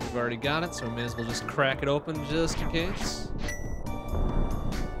is since we've already got it, so we may as well just crack it open just in case.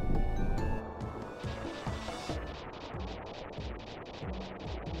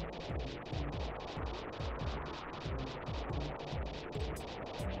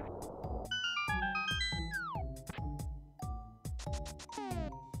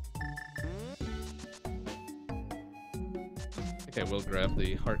 I think I will grab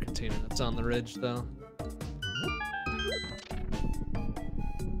the heart container that's on the ridge, though.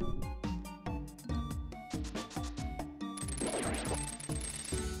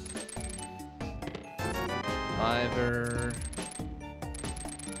 Fiver.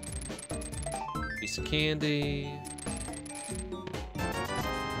 Piece of candy.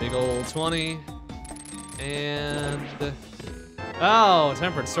 Big old 20. And... oh,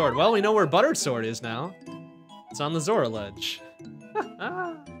 tempered sword. Well, we know where buttered sword is now. It's on the Zora ledge.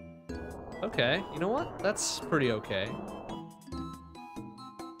 Okay, you know what? That's pretty okay.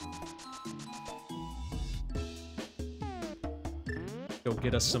 Go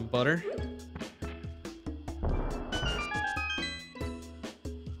get us some butter.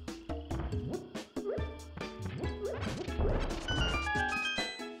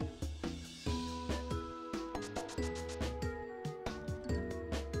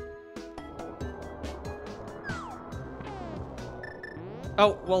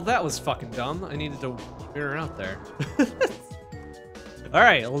 Oh, well, that was fucking dumb. I needed to mirror out there.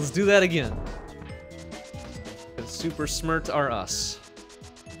 Alright, let's do that again. The super smart are us.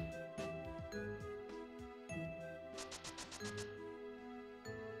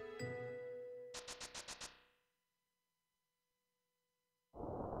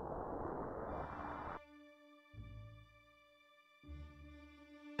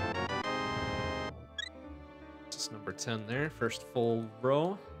 Number 10 there, first full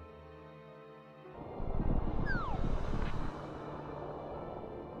row.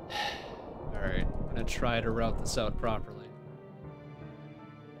 Alright, I'm gonna try to route this out properly.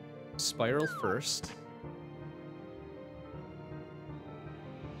 Spiral first.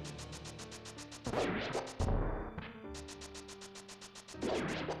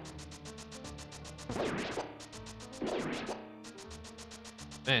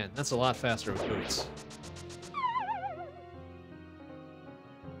 Man, that's a lot faster with boots.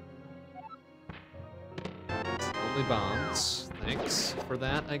 Only bombs. Thanks for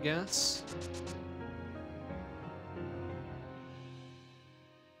that, I guess.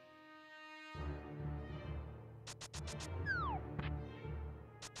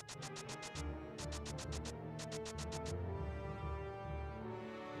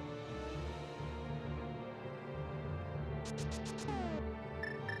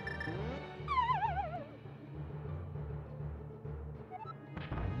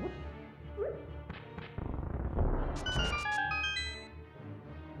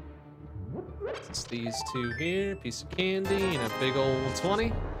 It's these two here, piece of candy and a big old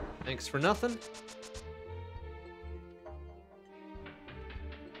 20. Thanks for nothing.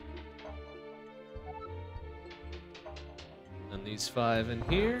 And these 5 in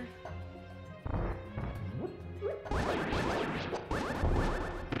here.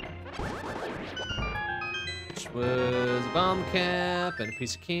 Which was a bomb cap and a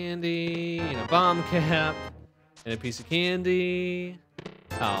piece of candy and a bomb cap and a piece of candy.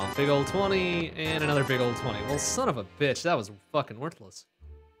 Oh, big old 20 and another big old 20. Well, son of a bitch, that was fucking worthless.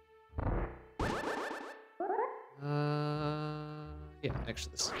 Yeah,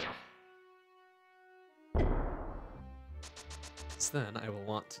 actually this. So then I will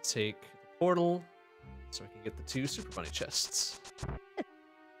want to take the portal so I can get the 2 Super Bunny chests.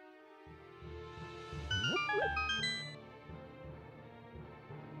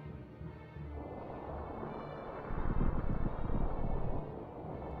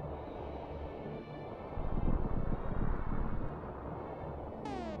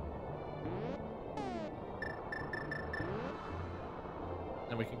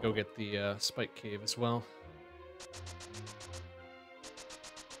 we can go get the spike cave as well.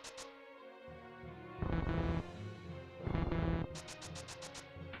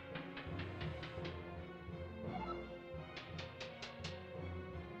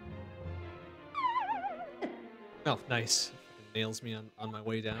 Oh, nice. It nails me on my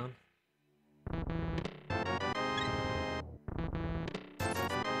way down.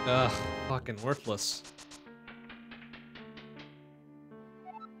 Ugh, fucking worthless.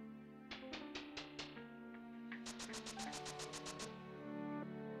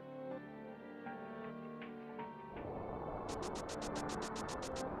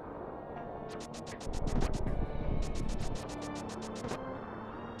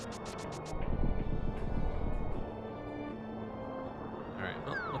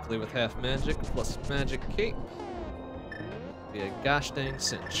 With half magic plus magic cape. Be a gosh dang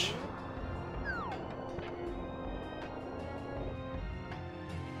cinch.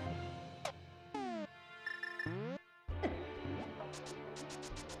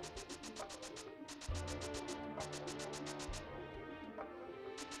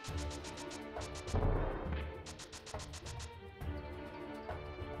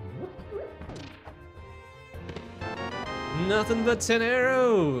 Nothing but 10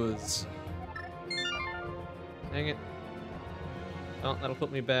 arrows! Dang it. Oh, that'll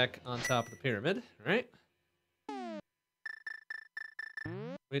put me back on top of the pyramid, right?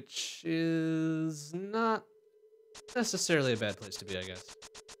 Which is not necessarily a bad place to be, I guess.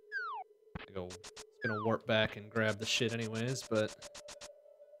 It's gonna warp back and grab the shit anyways, but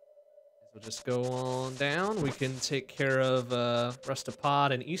we'll just go on down. We can take care of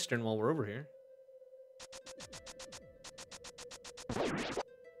Rustapod and Eastern while we're over here.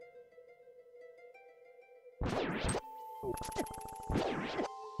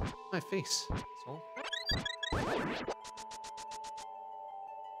 My face, asshole.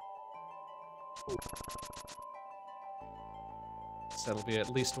 So that'll be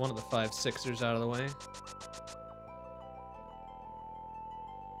at least one of the 5 sixers out of the way.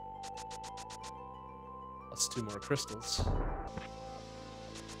 Plus 2 more crystals.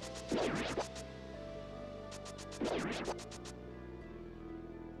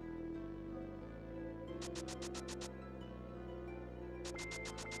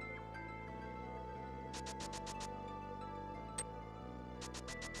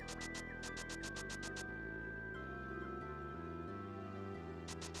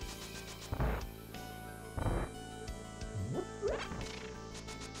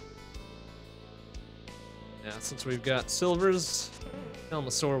 Since we've got silvers,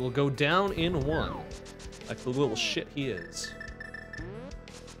 Elmasaur will go down in 1, like the little shit he is.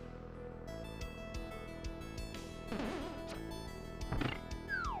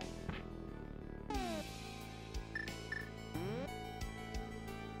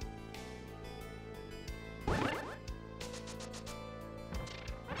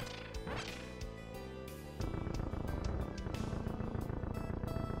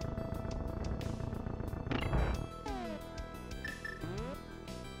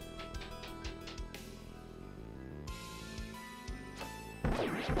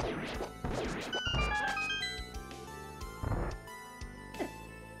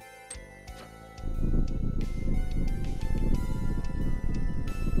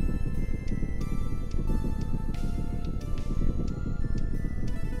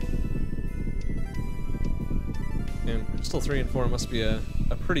 Crystal 3 and 4 must be a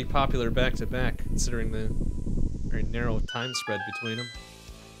pretty popular back-to-back, considering the very narrow time spread between them.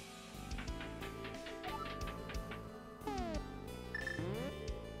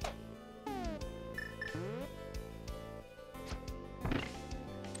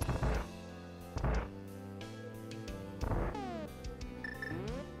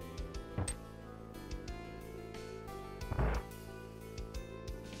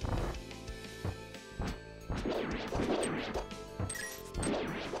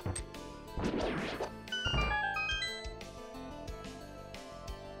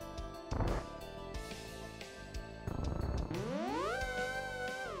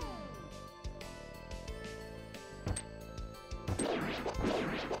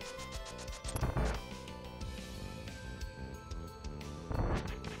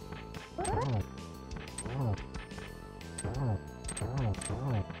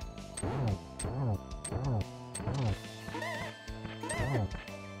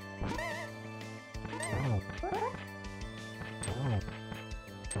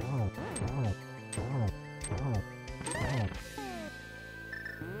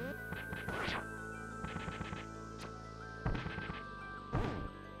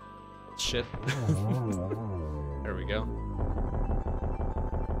 Shit. There we go.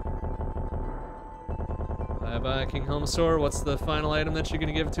 Bye-bye, King Helmasaur. What's the final item that you're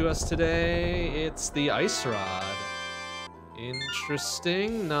gonna give to us today? It's the Ice Rod.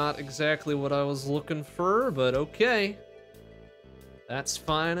 Interesting. Not exactly what I was looking for, but okay. That's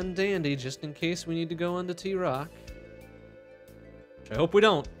fine and dandy, just in case we need to go into T-Rock. Which I hope we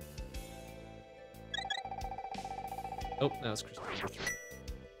don't. Oh, that was crystal number 3.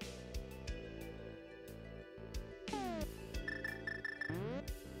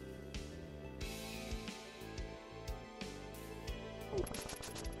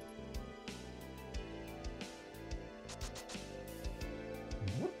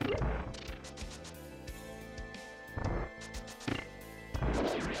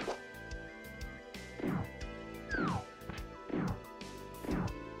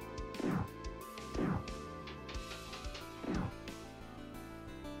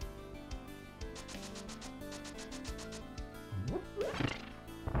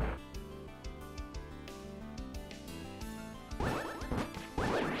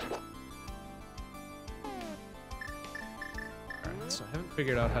 So I haven't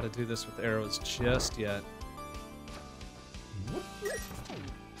figured out how to do this with arrows just yet.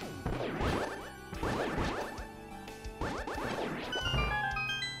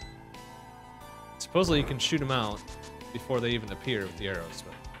 Supposedly you can shoot them out before they even appear with the arrows,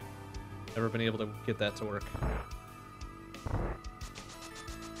 but never been able to get that to work.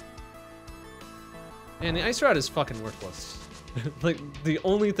 And the Ice Rod is fucking worthless. Like, the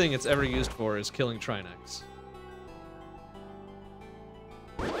only thing it's ever used for is killing Trinex.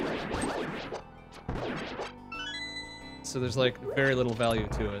 So there's like very little value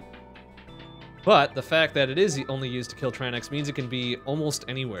to it. But the fact that it is only used to kill Trinex means it can be almost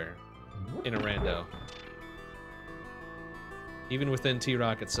anywhere in a rando. Even within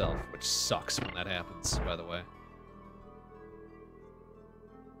T-Rock itself, which sucks when that happens, by the way.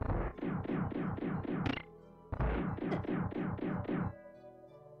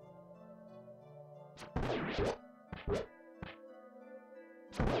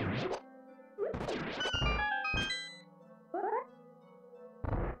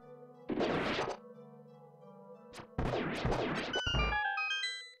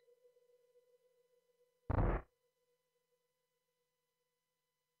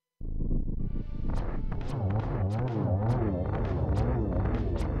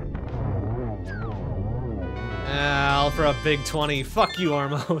 For a big 20. Fuck you,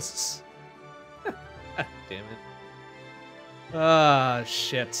 Armos. Damn it. Ah,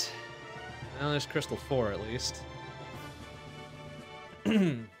 shit. Well, there's Crystal 4 at least.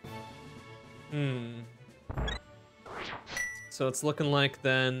 So it's looking like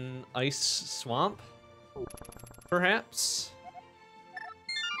then Ice Swamp, perhaps?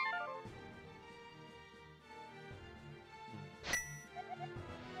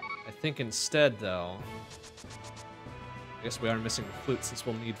 I think instead, though, I guess we are missing the flute since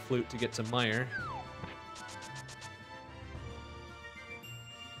we'll need flute to get to Mire.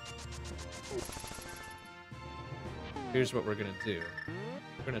 Here's what we're gonna do.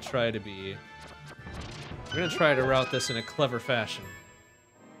 We're gonna try to route this in a clever fashion.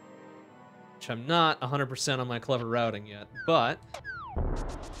 Which I'm not 100% on my clever routing yet, but we'll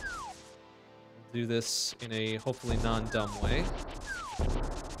do this in a hopefully non-dumb way.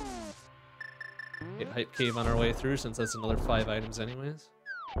 Hit Hype Cave on our way through, since that's another 5 items anyways.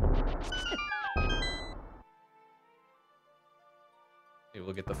 Maybe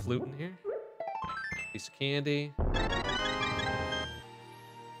we'll get the flute in here. Piece of candy.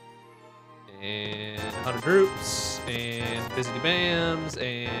 And 100 groups, and Busy Bams,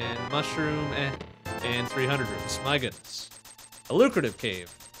 and Mushroom, and 300 groups. My goodness. A lucrative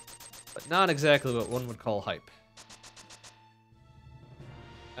cave, but not exactly what one would call hype.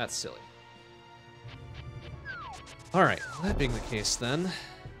 That's silly. Alright, well, that being the case then,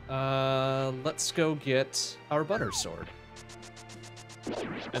 let's go get our Butter Sword.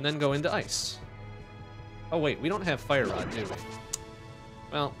 And then go into Ice. Oh wait, we don't have Fire Rod, do we?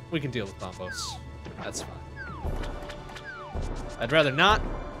 Well, we can deal with Bombos. That's fine. I'd rather not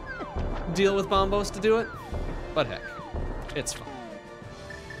deal with Bombos to do it, but heck, it's fine.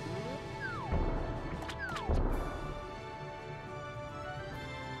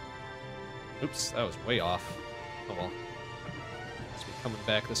 Oops, that was way off. Oh well. Guess we're coming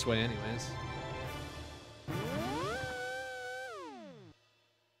back this way anyways.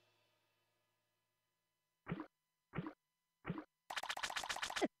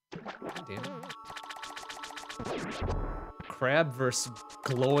 Damn it. Crab versus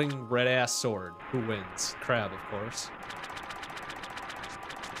glowing red-ass sword. Who wins? Crab, of course.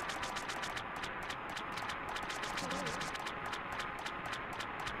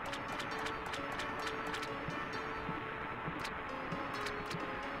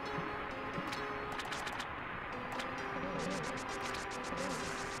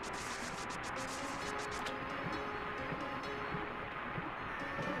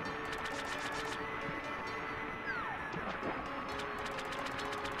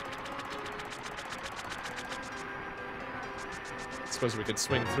 suppose we could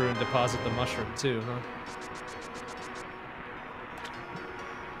swing through and deposit the mushroom too, huh?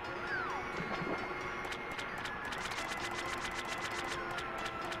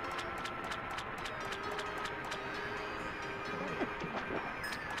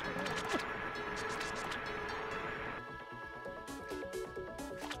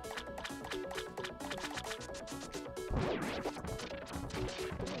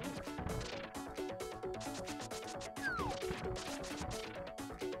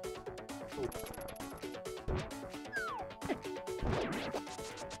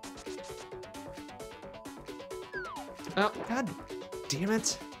 Oh, god damn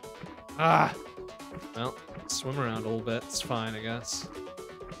it. Ah. Well, swim around a little bit. It's fine, I guess.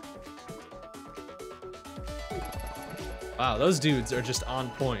 Wow, those dudes are just on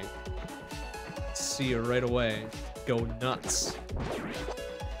point. See you right away. Go nuts.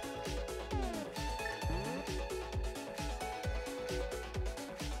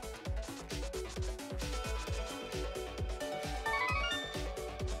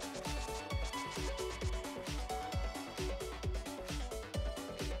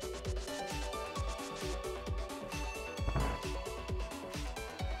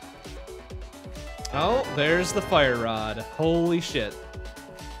 Oh, there's the fire rod. Holy shit.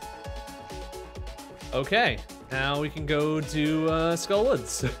 Okay, now we can go to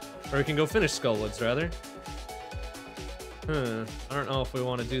Skullwoods. Or we can go finish Skullwoods, rather. I don't know if we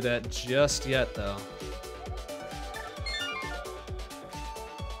want to do that just yet, though.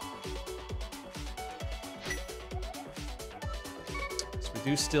 So we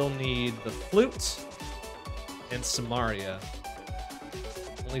do still need the flute and Samaria.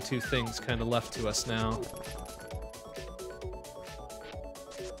 Only two things kind of left to us now.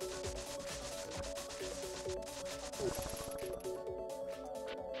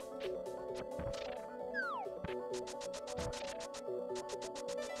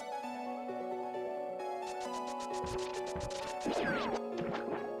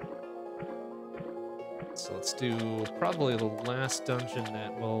 So let's do probably the last dungeon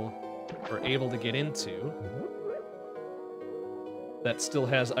that we're able to get into. That still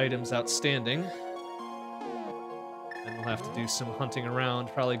has items outstanding. And we'll have to do some hunting around,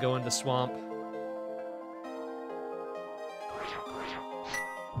 probably go into Swamp.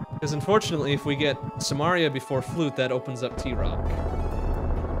 Because unfortunately, if we get Samaria before Flute, that opens up T-Rock.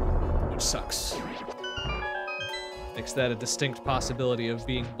 Which sucks. Makes that a distinct possibility of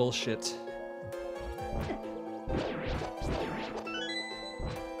being bullshit.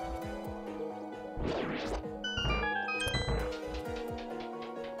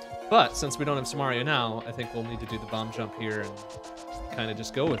 But since we don't have Samaria now, I think we'll need to do the bomb jump here and kind of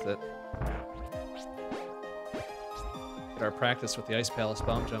just go with it. Get our practice with the Ice Palace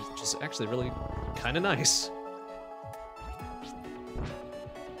bomb jump, which is actually really kind of nice.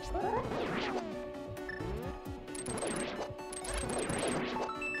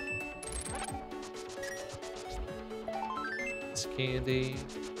 It's candy.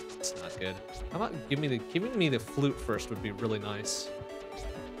 It's not good. How about giving me the flute first would be really nice.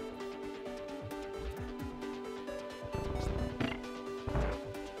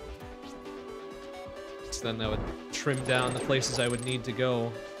 Then that would trim down the places I would need to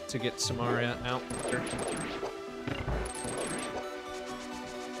go to get Samaria out.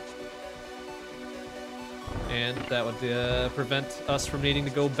 And that would prevent us from needing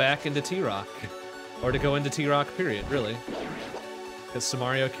to go back into T-Rock. Or to go into T-Rock, period, really. Because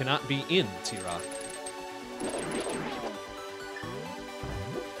Samaria cannot be in T-Rock.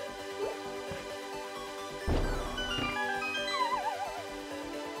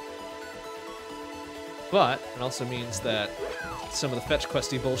 But it also means that some of the fetch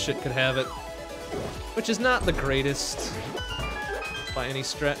questy bullshit could have it, which is not the greatest by any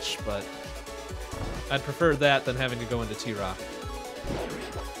stretch, but I'd prefer that than having to go into T-Rock.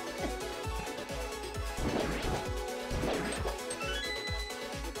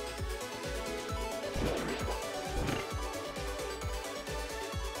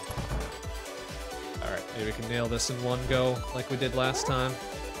 Alright, maybe we can nail this in one go like we did last time.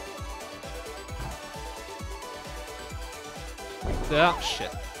 Oh, shit.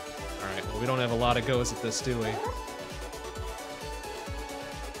 Alright, well, we don't have a lot of goes at this, do we?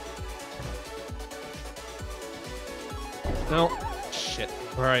 No. Shit.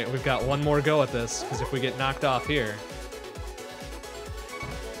 Alright, we've got one more go at this, because if we get knocked off here...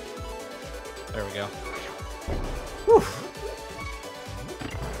 There we go. Whew.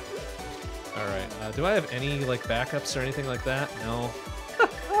 Alright, do I have any, like, backups or anything like that? No.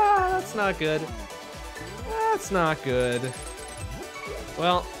 That's not good. That's not good.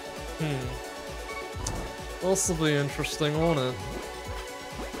 Well, this will be interesting, won't it?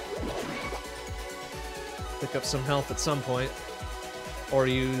 pick up some health at some point. Or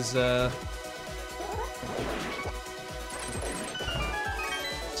use,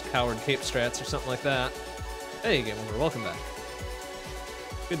 coward cape strats or something like that. Hey, game over. Welcome back.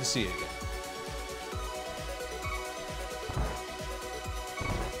 Good to see you again.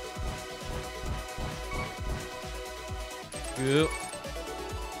 Oop.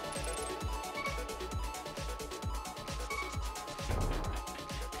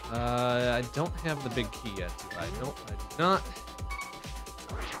 I don't have the big key yet, do I? Nope, I do not.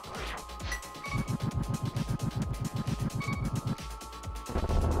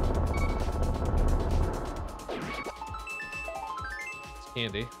 It's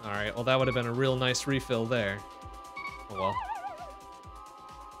candy. Alright, well that would have been a real nice refill there. Oh well.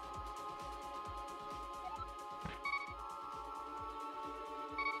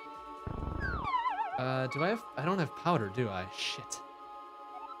 Do I have... I don't have powder, do I? Shit.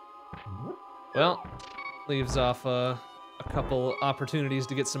 Well, leaves off a couple opportunities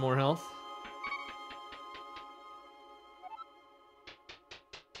to get some more health.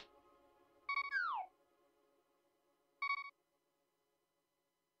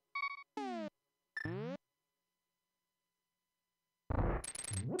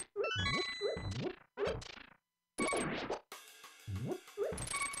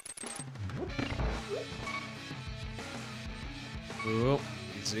 Ooh,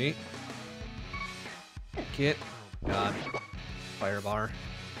 easy. Get. Oh my god. Fire bar.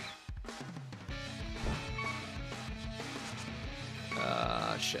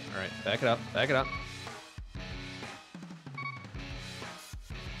 Shit. Alright, back it up. Back it up.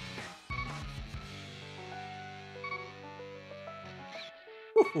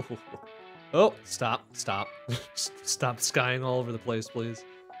 Oh, stop. Stop. Stop skying all over the place, please.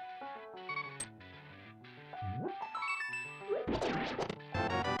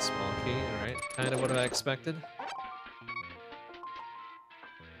 Small key, alright. Kind of what I expected.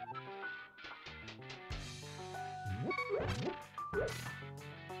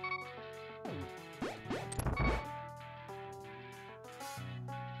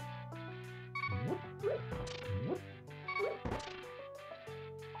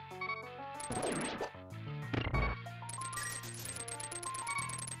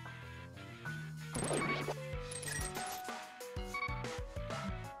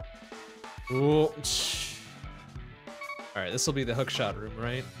 Ooh. Alright, this will be the hookshot room,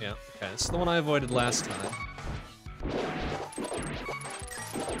 right? Yeah, okay. This is the one I avoided last time.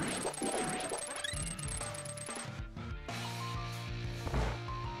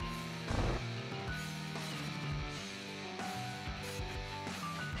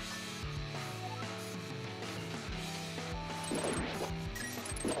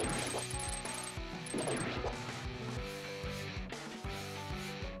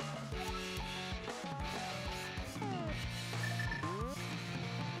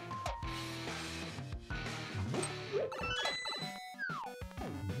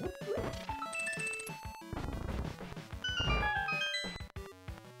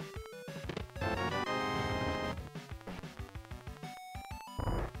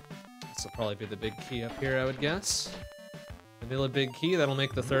 This will probably be the big key up here, I would guess. Vanilla big key, that'll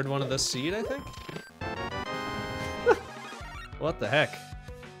make the third one of this seed, I think? What the heck?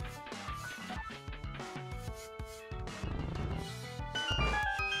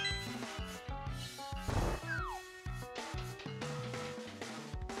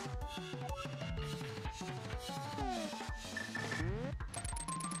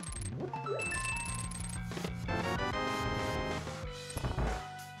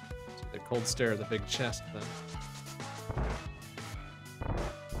 Cold stare at the big chest, then.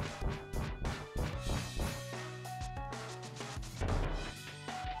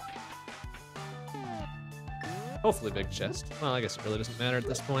 Hopefully big chest. Well, I guess it really doesn't matter at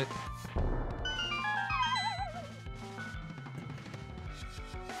this point.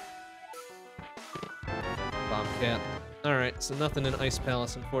 Bobcat. Alright, so nothing in Ice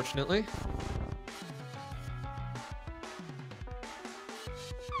Palace, unfortunately.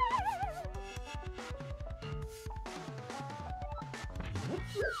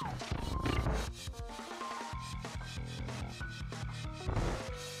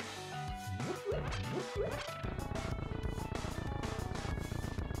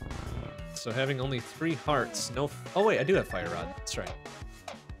 So having only 3 hearts, no... Oh wait, I do have Fire Rod. That's right.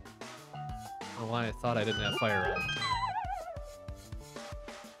 I don't know why I thought I didn't have Fire Rod.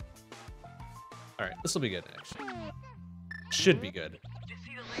 Alright, this will be good, actually. Should be good.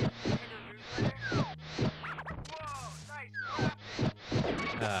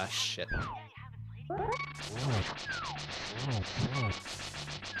 Ah, shit.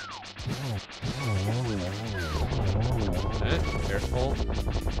 Careful.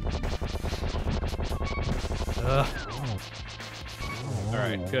 Ugh.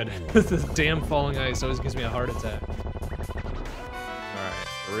 Alright, good. This damn falling ice always gives me a heart attack. Alright,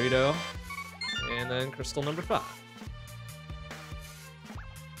 burrito. And then crystal number 5.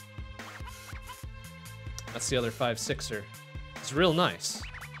 That's the other 5/6er. It's real nice.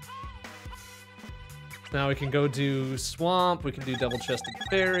 Now we can go do swamp, we can do double-chested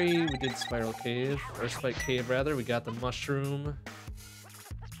fairy, we did spiral cave, or spike cave rather, we got the mushroom.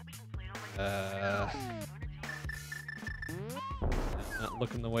 Not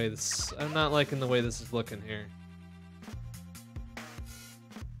looking the way this, I'm not liking the way this is looking here.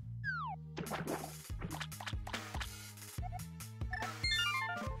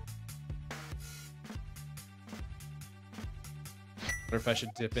 Or if I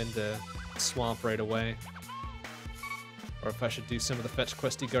should dip into swamp right away. Or if I should do some of the fetch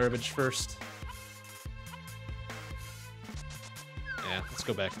questy garbage first. Yeah, let's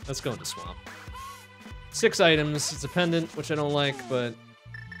go back. Let's go into swamp. 6 items. It's a pendant, which I don't like, but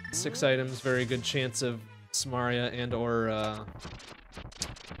 6 items, very good chance of Samaria and or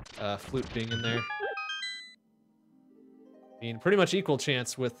flute being in there. I mean, pretty much equal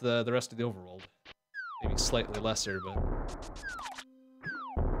chance with the rest of the overworld. Maybe slightly lesser, but...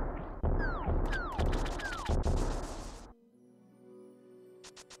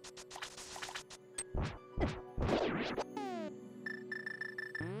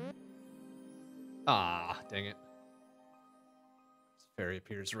 Ah, dang it. This fairy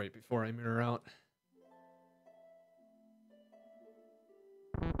appears right before I mirror out.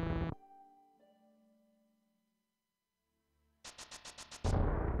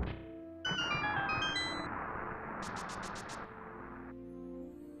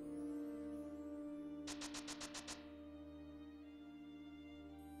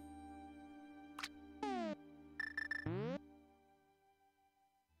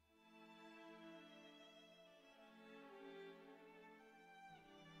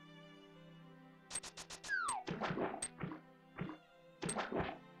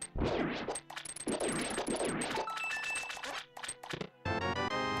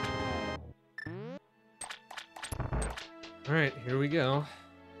 All right, here we go.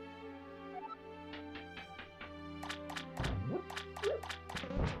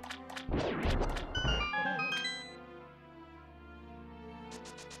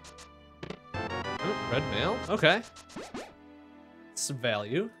 Oh, red mail. Okay. Some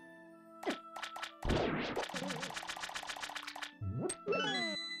value.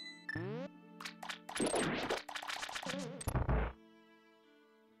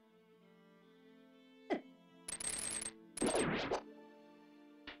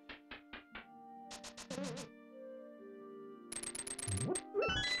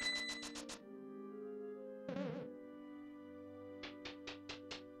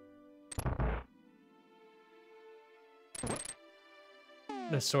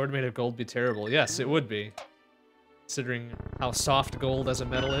 A sword made of gold be terrible. Yes, it would be. Considering how soft gold as a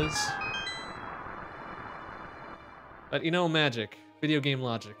metal is. But you know, magic. Video game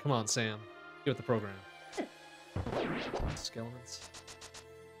logic. Come on, Sam. Get with the program. Skeletons.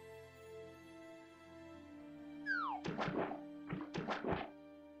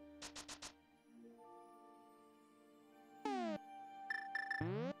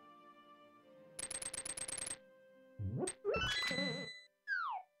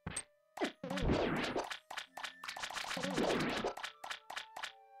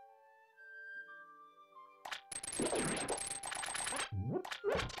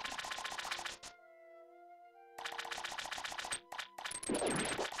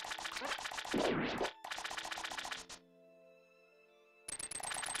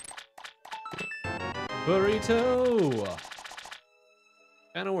 Burrito!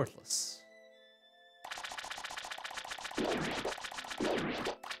 Kinda worthless.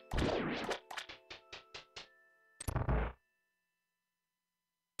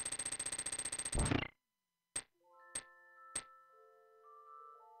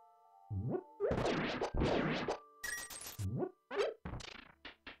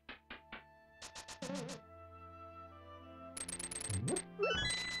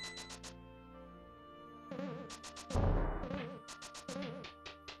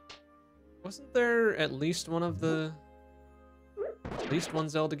 Wasn't there at least one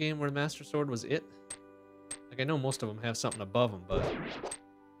Zelda game where the Master Sword was it? Like, I know most of them have something above them, but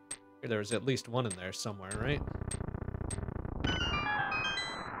there was at least one in there somewhere, right?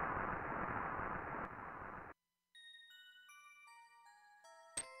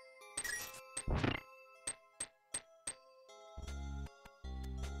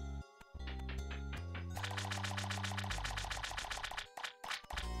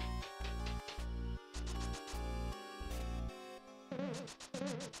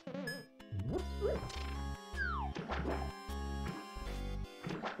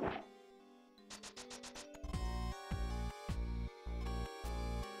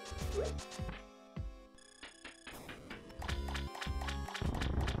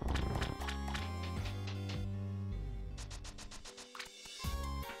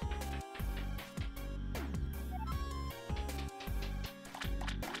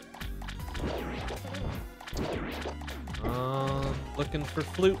 Looking for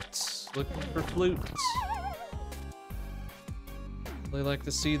flutes. Looking for flutes. Really like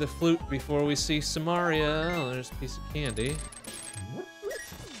to see the flute before we see Samaria. Oh, there's a piece of candy.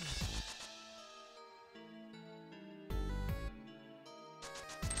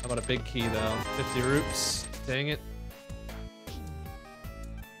 How about a big key though? 50 roops. Dang it.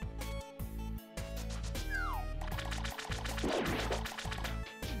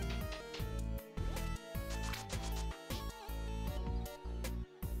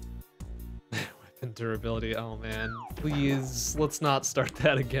 Durability, oh man. Please, let's not start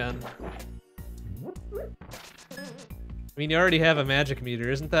that again. I mean, you already have a magic meter,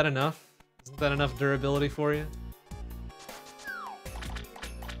 isn't that enough? Isn't that enough durability for you?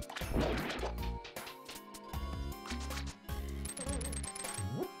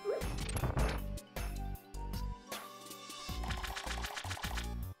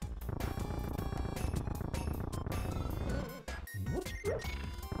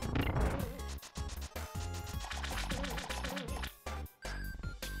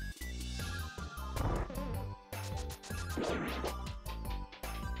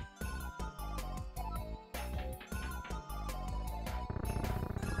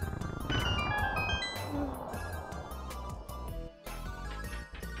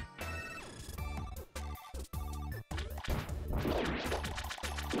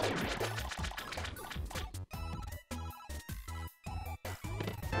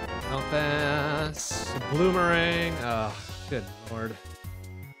 Compass, bloomerang. Oh, good lord.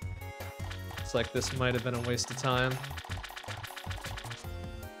 Looks like this might have been a waste of time.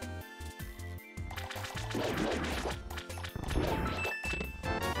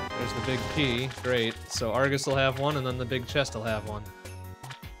 There's the big key. Great. So Argus will have one, and then the big chest will have one.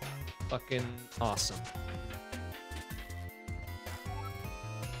 Fucking awesome.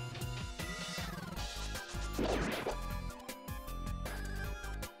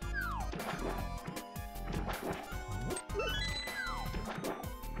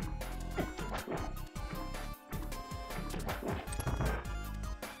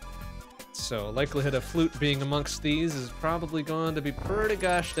 So, likelihood of flute being amongst these is probably going to be pretty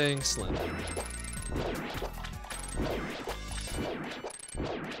gosh dang slim.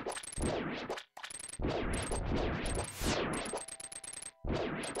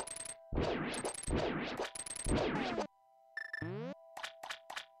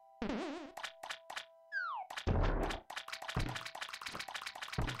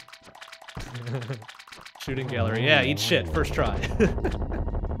 Shooting gallery. Yeah, eat shit. First try.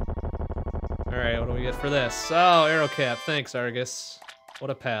 Alright, what do we get for this? Oh, arrow cap. Thanks, Argus.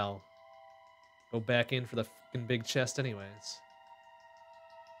 What a pal. Go back in for the fucking big chest anyways.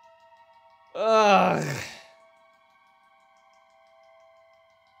 Ugh.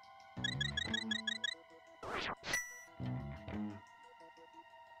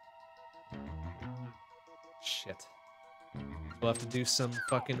 Shit. We'll have to do some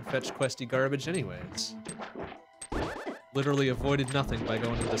fucking fetch questy garbage anyways. Literally avoided nothing by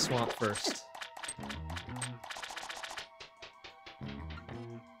going to the swamp first.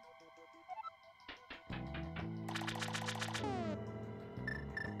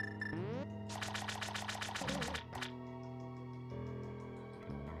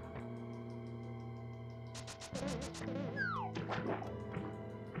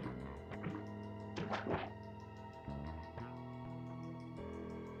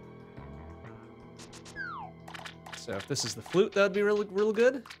 So if this is the flute, that'd be real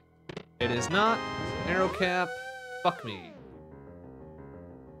good. It is not. Arrow cap. Fuck me.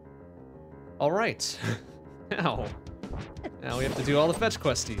 All right. Now we have to do all the fetch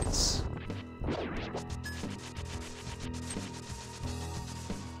questies.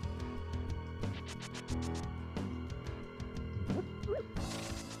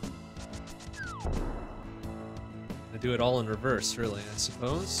 I do it all in reverse, really, I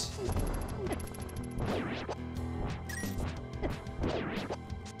suppose.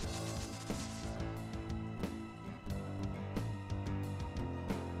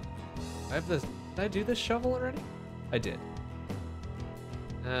 Did I do this shovel already? I did.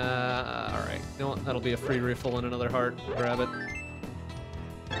 Alright. You know what? That'll be a free refill and another heart. Grab it.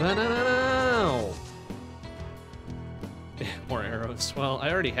 No! More arrows. moves. Well,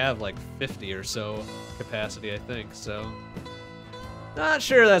 I already have like 50 or so capacity, I think, so... Not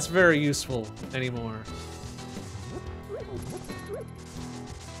sure that's very useful anymore.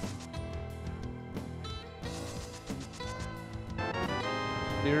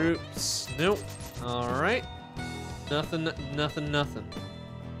 Oops. Nope. Alright. Nothing, nothing, nothing.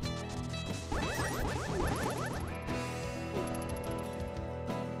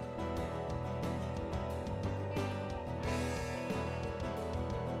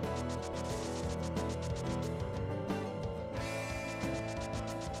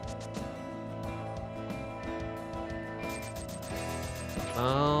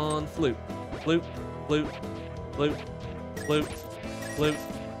 On flute. Flute, flute, flute, flute, flute,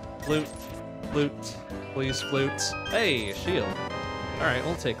 flute, flute. Please, flutes. Hey, a shield. Alright,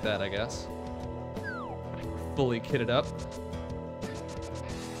 we'll take that, I guess. Fully kitted up.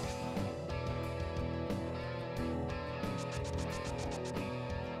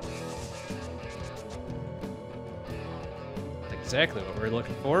 Not exactly what we're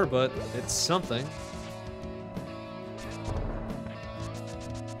looking for, but it's something.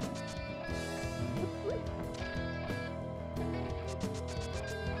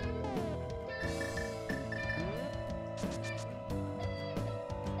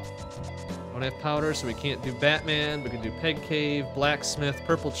 Don't have powder, so we can't do Batman. We can do Peg Cave, Blacksmith,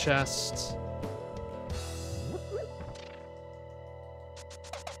 Purple Chest.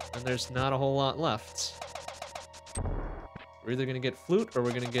 And there's not a whole lot left. We're either gonna get Flute or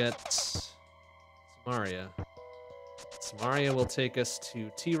we're gonna get Samaria. Samaria will take us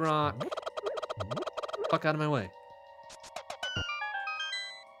to T-Rock. Fuck out of my way.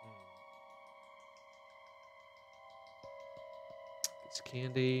 It's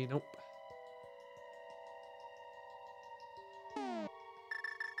candy. Nope.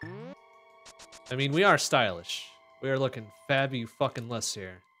 I mean, we are stylish. We are looking fabu-fucking-less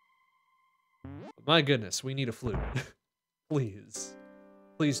here. But my goodness, we need a flute. Please.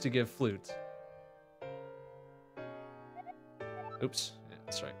 Please to give flute. Oops. Yeah,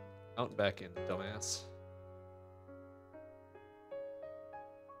 that's right. Out and back in, dumbass.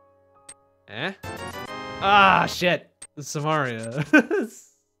 Eh? Ah, shit! The Samaria.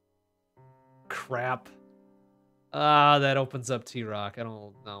 Crap. Ah, that opens up T-Rock. I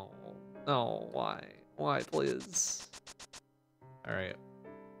don't know. No, why? Why, please? Alright.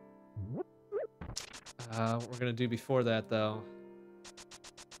 What we're gonna do before that, though,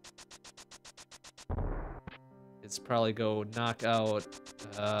 is probably go knock out,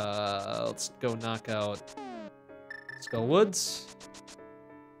 let's go knock out Skull Woods.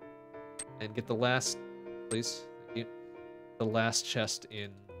 And get the last, please, thank you, the last chest in,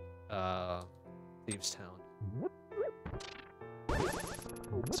 Thieves Town.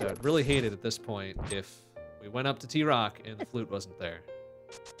 So I'd really hate it at this point if we went up to T-Rock and the flute wasn't there.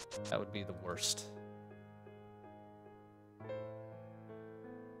 That would be the worst.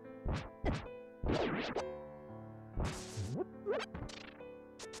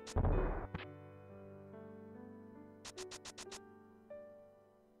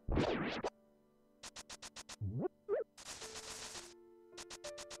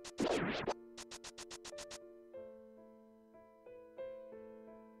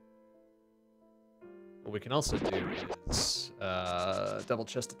 What we can also do is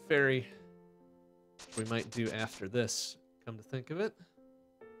double-chested fairy, which we might do after this, come to think of it.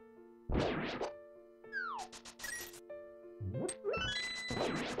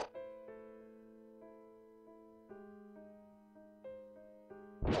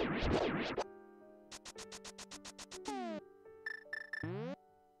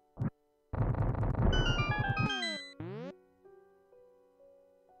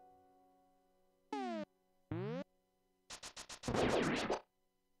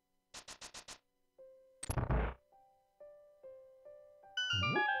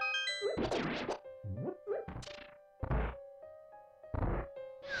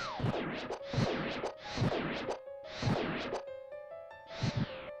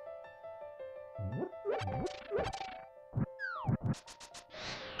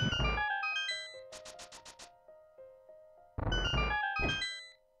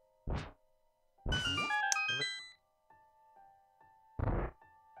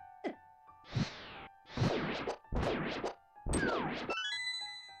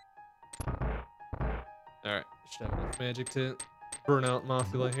 Alright, should have enough magic to burn out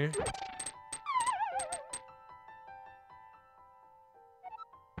Mothula here.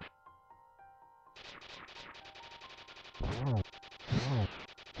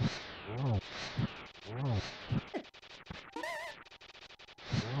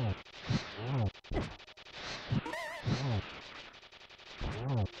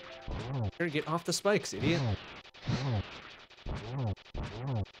 get off the spikes, idiot.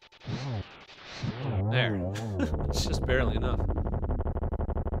 There. It's just barely enough.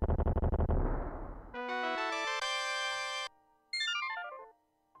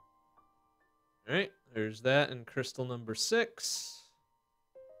 Alright, there's that and crystal number 6.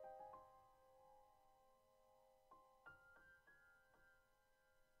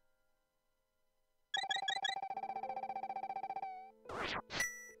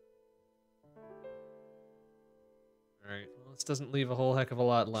 Alright, well, this doesn't leave a whole heck of a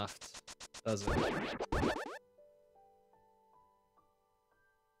lot left, does it?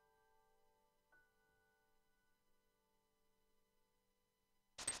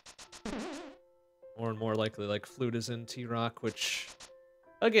 More and more likely, like, Flute is in T-Rock, which,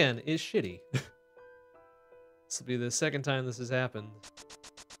 again, is shitty. This will be the second time this has happened.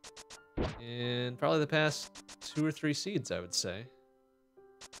 In probably the past 2 or 3 seeds, I would say.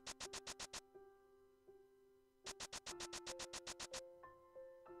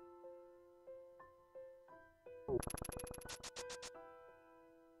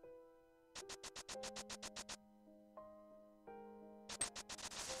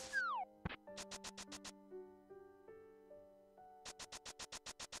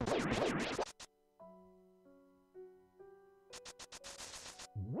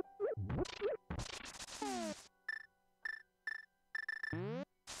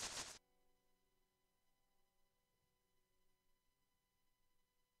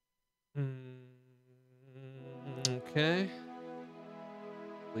 Okay.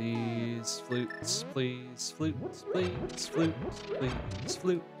 Please, flutes, please, flutes, please, flute, please,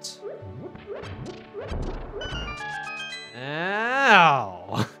 flute.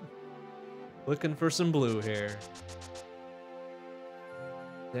 Ow! Looking for some blue here.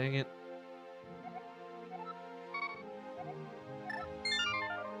 Dang it.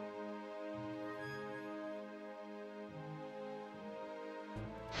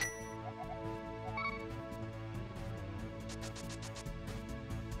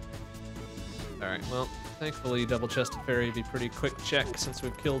 Alright, well, thankfully double-chested fairy would be pretty quick check since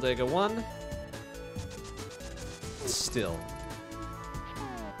we've killed Ega 1. Still.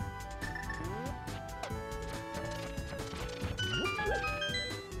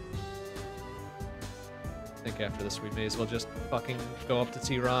 I think after this we may as well just fucking go up to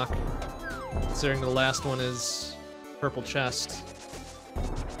T-Rock. Considering the last one is purple chest.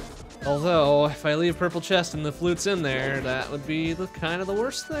 Although, if I leave purple chest and the flute's in there, that would be the kind of the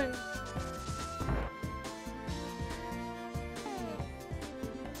worst thing.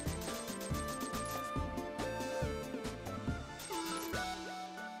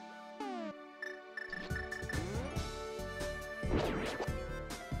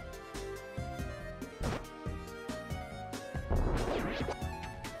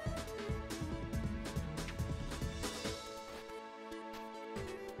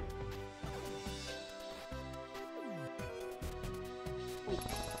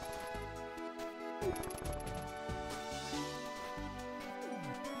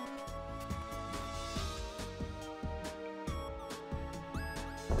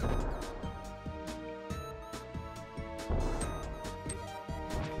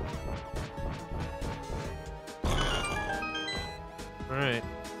 Alright.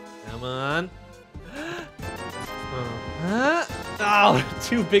 Come on. Oh,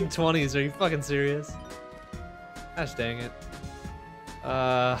 2 big 20s. Are you fucking serious? Gosh dang it.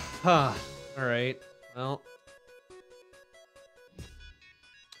 Alright. Well.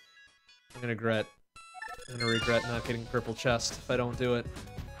 I'm gonna regret not getting purple chest if I don't do it.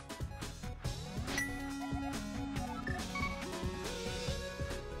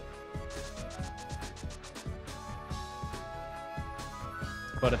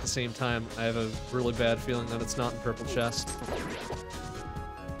 But at the same time, I have a really bad feeling that it's not in purple chest.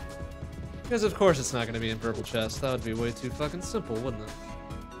 Because of course it's not going to be in purple chest. That would be way too fucking simple, wouldn't it?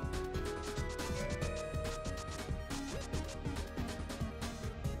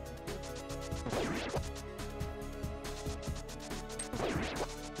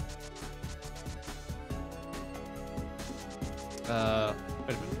 Wait a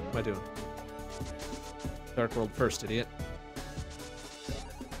minute, what am I doing? Dark World first, idiot.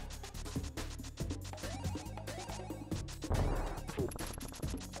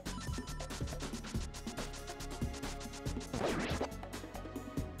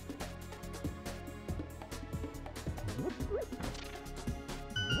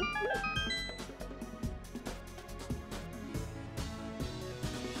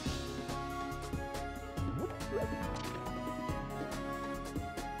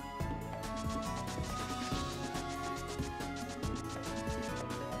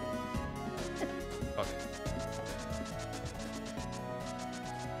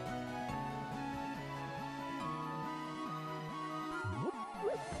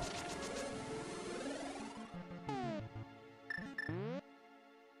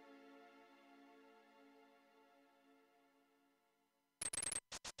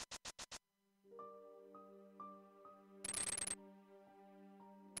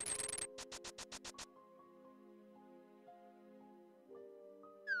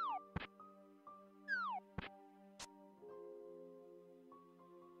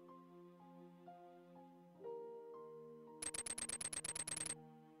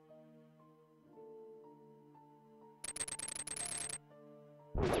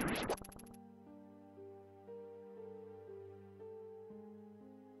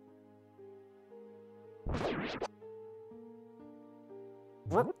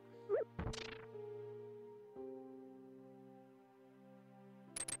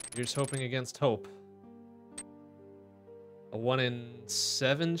 Here's hoping against hope. A 1 in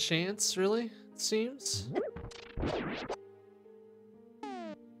 7 chance, really? It seems.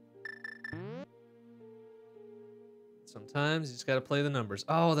 Sometimes you just gotta play the numbers.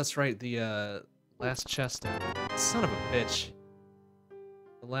 Oh, that's right, the last chest. Son of a bitch.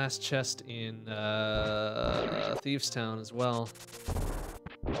 The last chest in Thieves Town as well.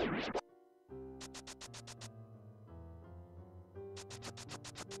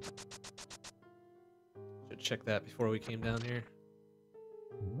 Should check that before we came down here.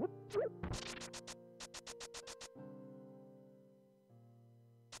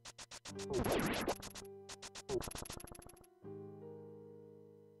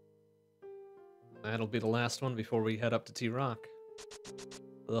 That'll be the last one before we head up to T-Rock.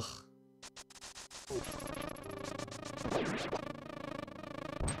 Ugh.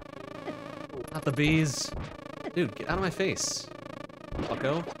 Not the bees. Dude, get out of my face.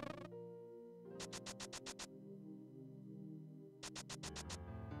 Bucko.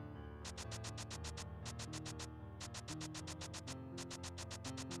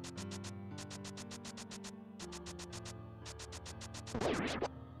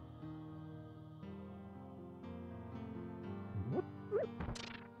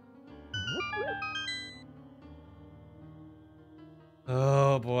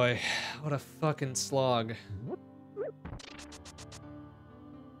 Oh boy, what a fucking slog.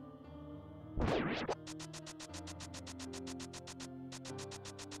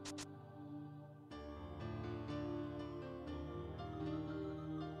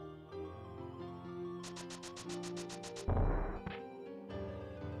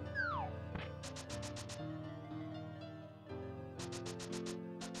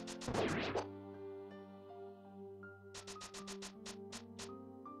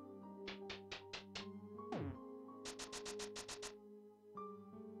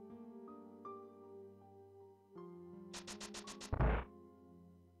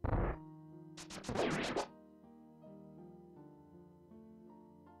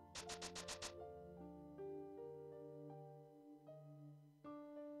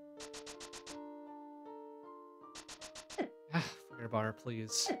 Fire bar,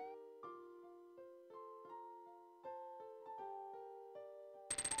 please.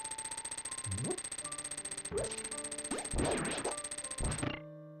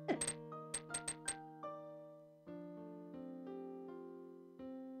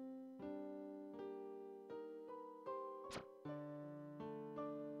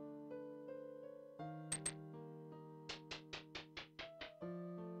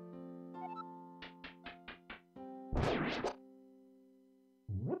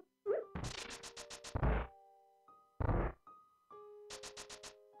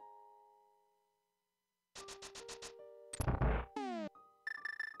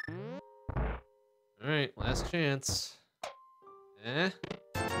 Alright, last chance.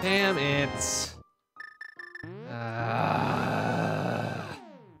 Damn it.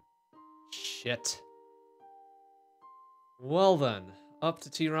 Shit. Well then, up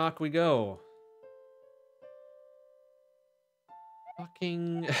to T-Rock we go.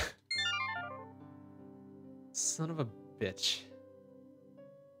 Fucking... Son of a bitch.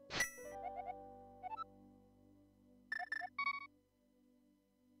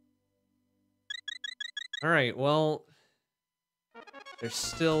 Alright, well... There's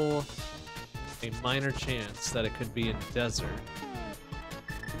still a minor chance that it could be a desert.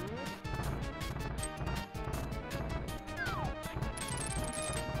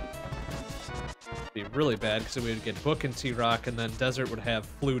 It'd be really bad because we would get Book and T-Rock and then Desert would have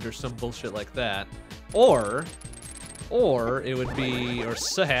Flute or some bullshit like that. Or it would be, or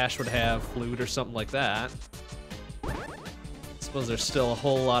Sahash would have Flute or something like that. I suppose there's still a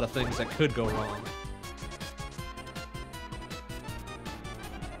whole lot of things that could go wrong.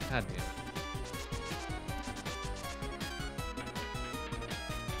 God damn.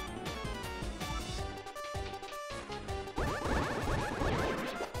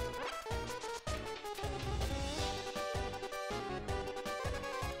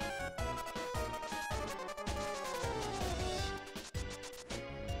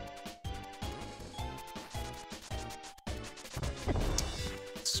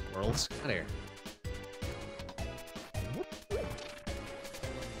 squirrels. Get out of here.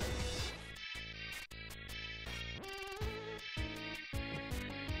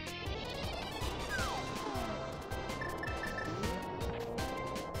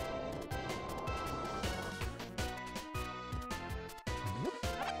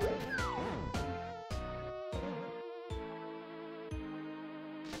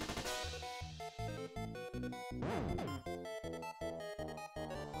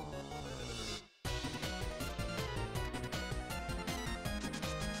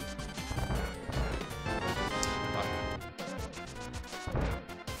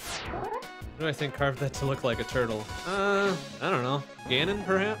 What do I think carved that to look like a turtle? I don't know. Ganon,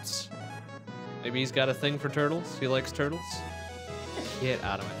 perhaps? Maybe he's got a thing for turtles? He likes turtles? Get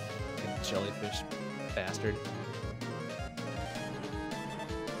out of my fucking jellyfish, bastard.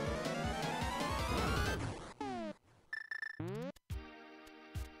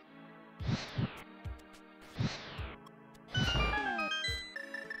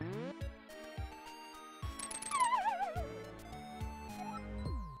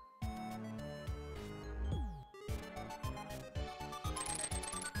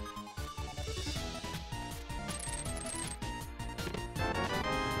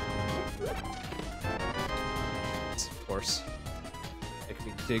 Of course. Make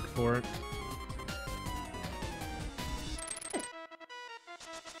me dig for it.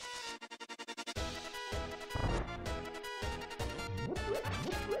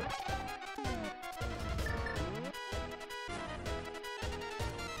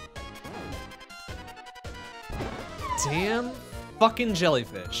 Damn fucking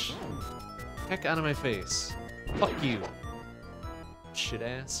jellyfish. Heck out of my face. Fuck you. Shit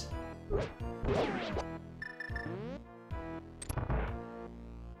ass.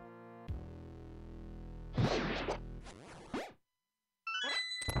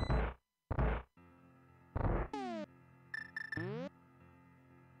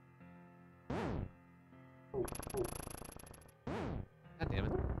 God damn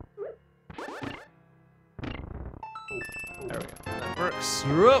it. There we go. That works.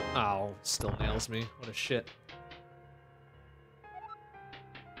 Oh, still nails me. What a shit.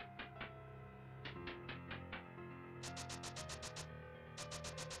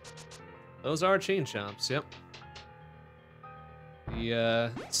 Those are chain chomps, yep.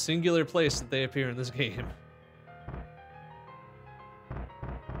 The singular place that they appear in this game.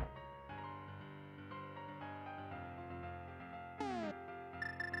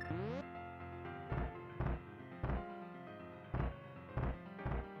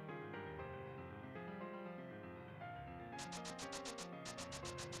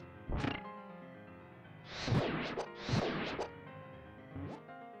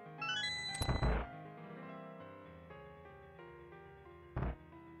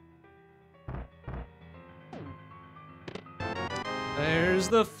 There's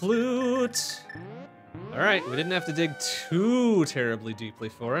the flute. All right, we didn't have to dig too terribly deeply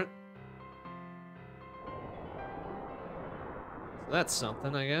for it. So that's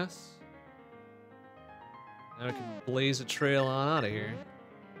something, I guess. Now we can blaze a trail on out of here.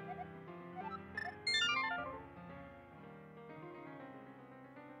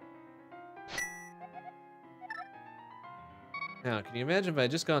 Now, can you imagine if I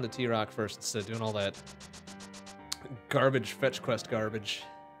had just gone to T-Rock first instead of doing all that garbage fetch quest garbage?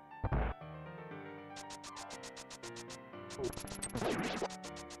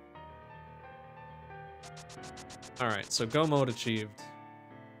 Alright, so go mode achieved.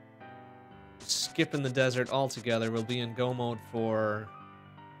 Skipping the desert altogether. We'll be in go mode for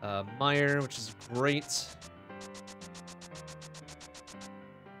Mire, which is great.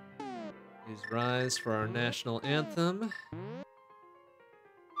 Use Rise for our national anthem.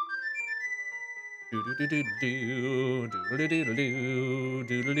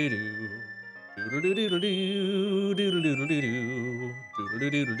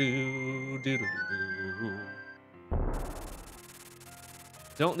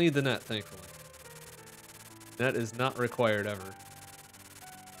 Don't need the net, thankfully. Net is not required ever.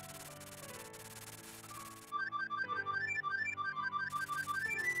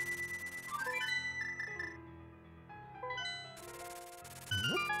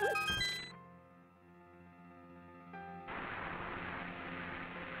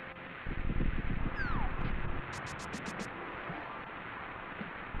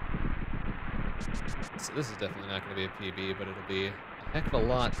 So this is definitely not going to be a PB, but it'll be a heck of a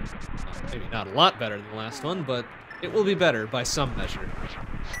lot, maybe not a lot better than the last one, but it will be better by some measure.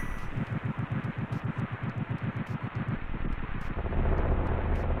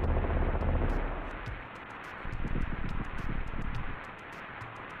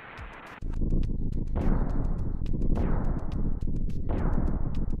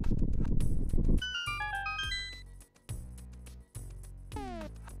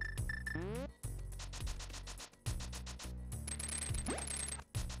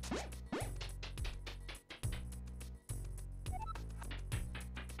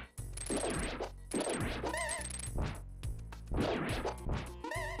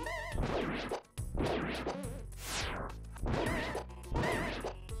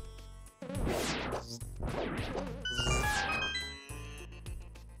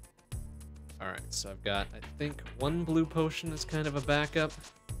 Alright, so I've got, I think, one blue potion is kind of a backup.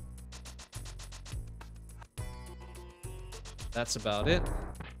 That's about it.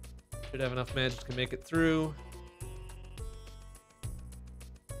 Should have enough magic to make it through.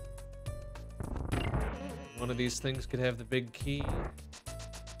 One of these things could have the big key.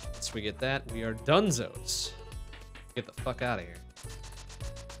 Once we get that, we are dunzos. Get the fuck out of here.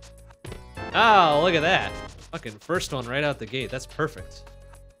 Oh, look at that. Fucking first one right out the gate. That's perfect.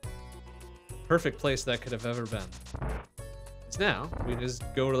 Perfect place that could have ever been. Because now, we just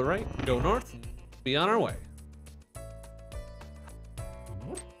go to the right, go north, and be on our way.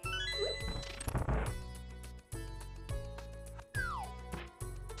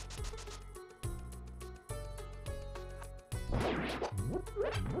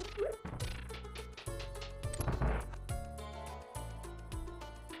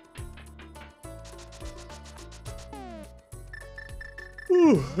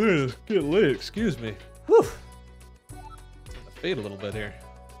 Ooh, it's getting late, excuse me. Whew. I'll fade a little bit here.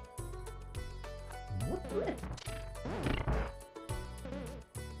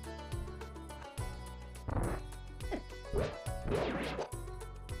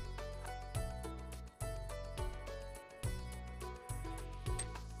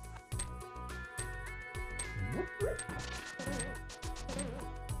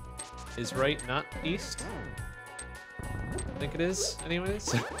 Is right not east? I think it is,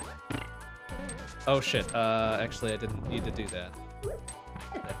 anyways. Oh shit, actually I didn't need to do that.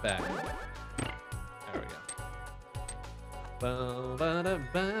 That back. There we go.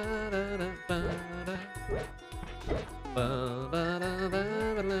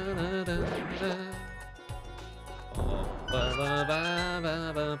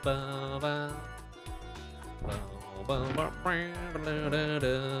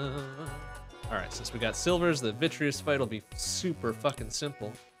 Alright, since we got silvers, the Vitreous fight will be super fucking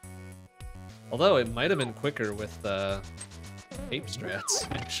simple. Although it might have been quicker with ape strats,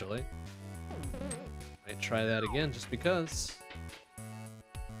 actually. Might try that again just because.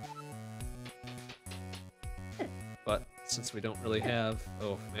 But since we don't really have...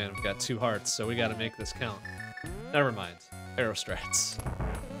 Oh man, we've got 2 hearts, so we gotta make this count. Never mind. Arrow strats.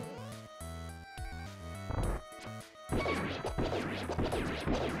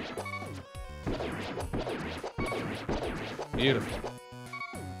 Beautiful.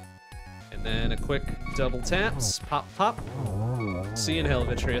 And then a quick double taps. Pop, pop. See you in hell,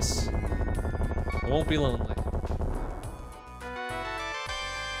 Vitreous. I won't be lonely.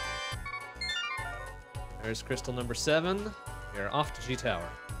 There's crystal number 7. We are off to G Tower.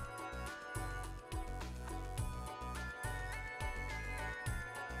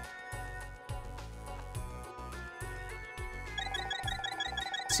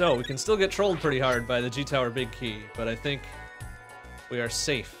 So, we can still get trolled pretty hard by the G Tower big key, but I think we are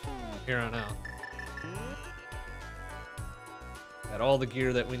safe here on out. Got all the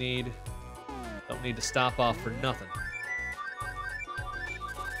gear that we need. Don't need to stop off for nothing.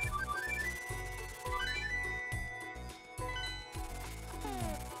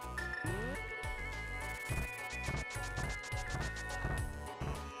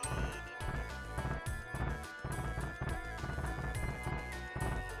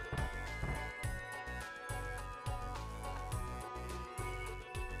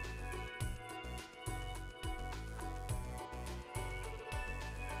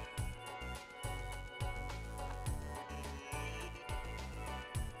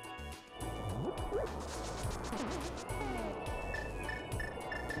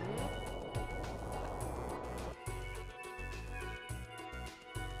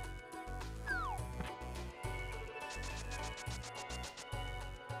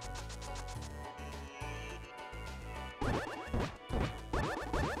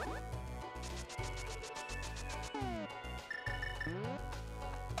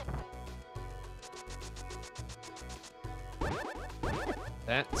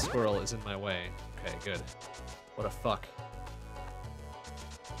 That squirrel is in my way. Okay, good. What a fuck.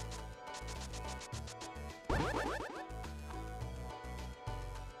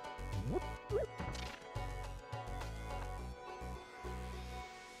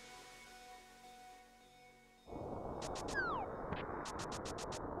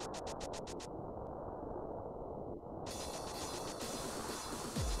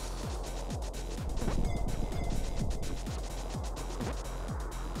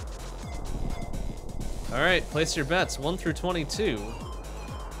 Alright, place your bets. 1 through 22.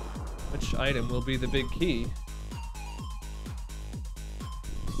 Which item will be the big key?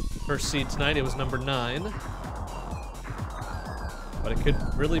 First seed tonight, it was number 9. But it could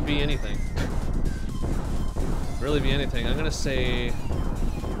really be anything. Really be anything. I'm gonna say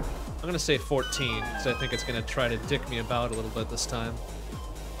I'm gonna say 14, because I think it's gonna try to dick me about a little bit this time.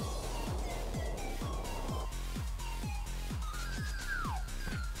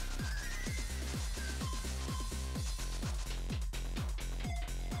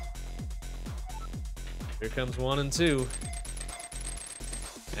 Here comes 1 and 2.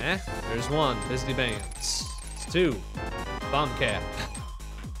 There's 1. Disney Bands. It's 2. Bomb Cat.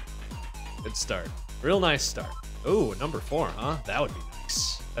 Good start. Real nice start. Ooh, number 4, huh? That would be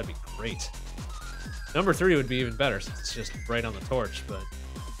nice. That'd be great. Number 3 would be even better since it's just right on the torch, but...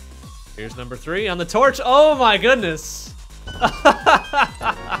 Here's number 3 on the torch. Oh my goodness!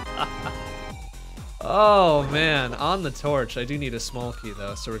 Oh man, on the torch. I do need a small key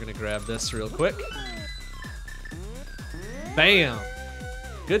though, so we're gonna grab this real quick. Bam!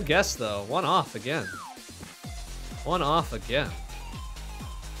 Good guess though. 1 off again. 1 off again.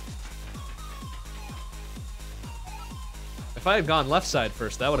 If I had gone left side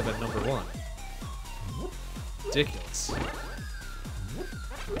first, that would have been number 1. Ridiculous.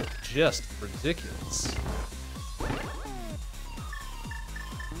 Just ridiculous.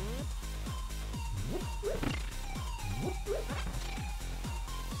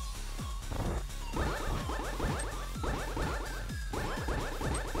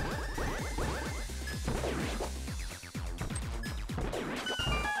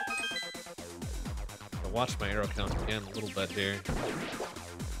 Watch my arrow count again a little bit here.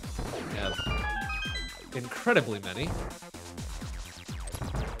 I have incredibly many.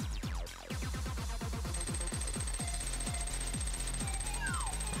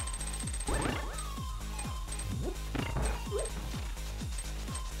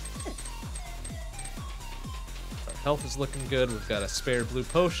 Our health is looking good. We've got a spare blue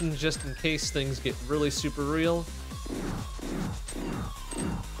potion just in case things get really super real.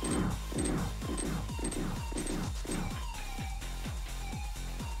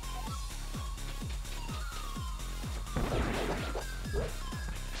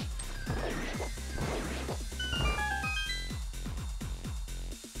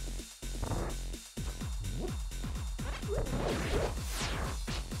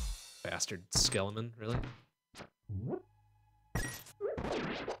 Bastard skeleton, really?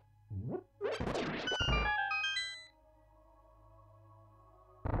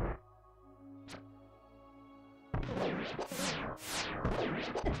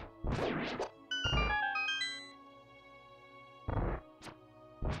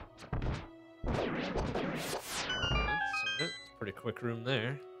 It's a pretty quick room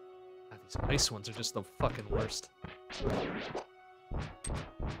there. God, these ice ones are just the fucking worst.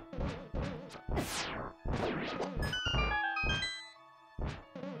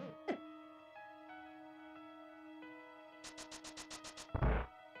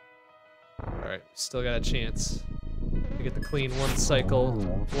 Alright, still got a chance to get the clean 1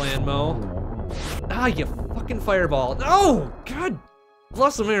 cycle land mow. Ah, you fucking fireball. No! God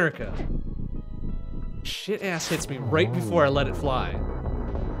bless America. Shit ass hits me right before I let it fly.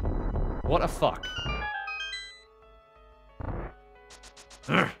 What a fuck.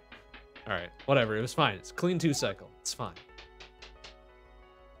 Alright, whatever, it was fine. It's clean 2 cycle. It's fine.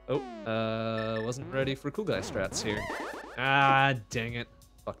 Oh, wasn't ready for cool guy strats here. Ah, dang it.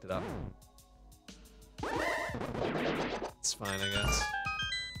 Fucked it up. It's fine, I guess.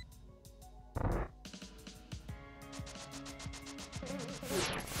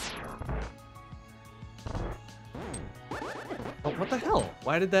 Oh, what the hell?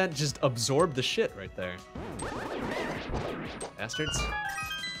 Why did that just absorb the shit right there? Bastards.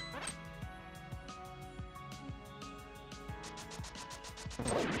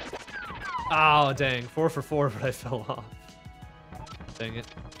 Oh, dang. 4 for 4, but I fell off. Dang it.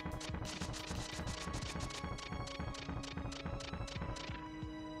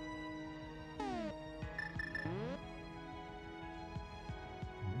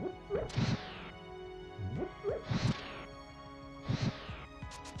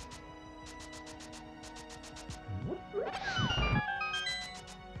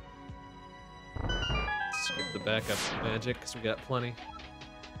 Skip the backup magic, because we got plenty.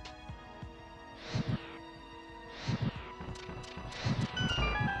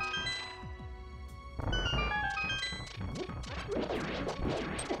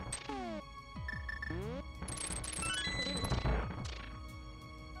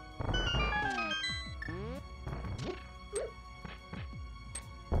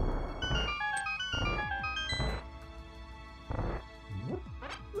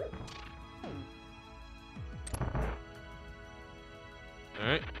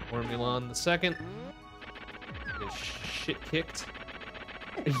 Alright, Formulon the second. Get shit kicked.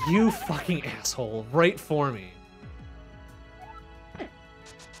 You fucking asshole, right for me.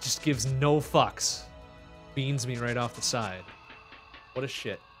 just gives no fucks. Beans me right off the side. What a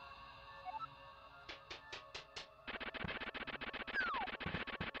shit.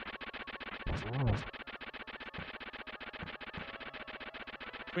 Come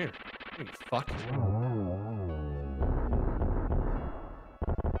here. You fuck.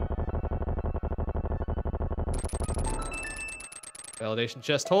 Validation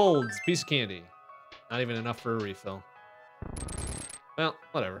chest holds. Piece of candy. Not even enough for a refill. Well,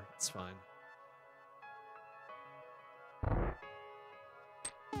 whatever. It's fine.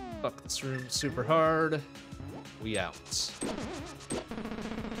 Fuck this room super hard. We out.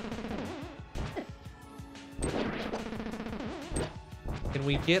 Can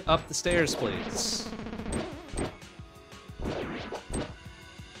we get up the stairs, please?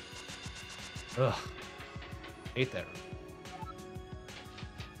 Ugh. Hate that room.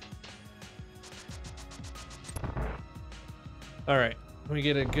 Alright. Can we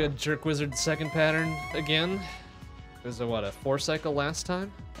get a good Jerk Wizard second pattern again? It was a, what, a 4 cycle last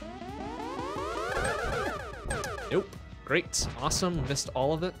time? Nope. Great. Awesome. Missed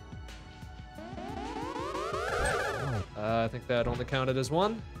all of it. I think that only counted as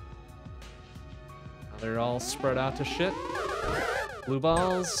 1. Now they're all spread out to shit. Blue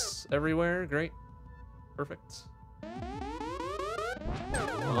balls everywhere. Great. Perfect.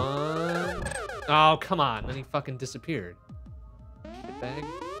 Come on. Oh, come on. Then he fucking disappeared. Shitbag.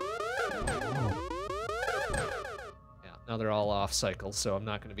 Yeah, now they're all off cycle, so I'm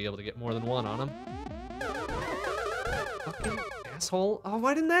not going to be able to get more than 1 on them. Fucking asshole. Oh,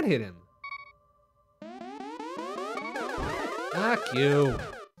 why didn't that hit him? Fuck you.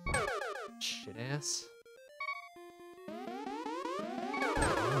 Shit ass.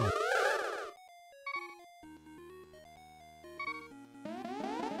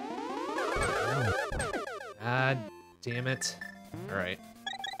 God damn it. Alright.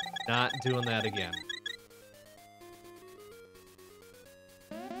 Not doing that again.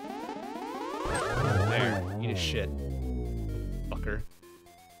 There. Eat a shit. Fucker.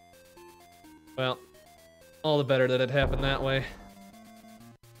 Well. All the better that it happened that way.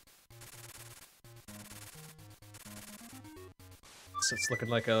 So it's looking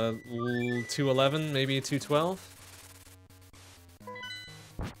like a 211, maybe a 212.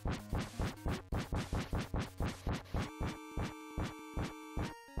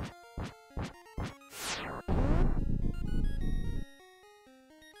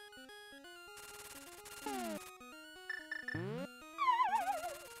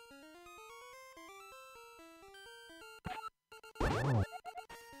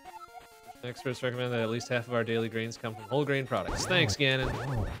 Experts recommend that at least half of our daily grains come from whole grain products. Thanks, Gannon.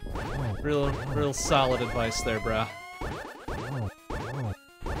 Real solid advice there, brah.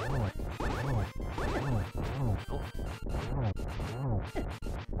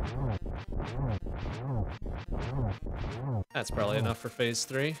 That's probably enough for phase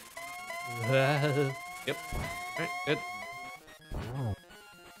 3. Yep. Alright, good.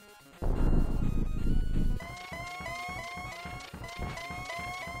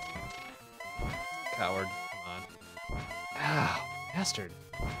 Coward. Come on. Ow, bastard.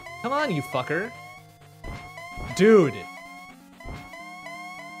 Come on, you fucker. Dude.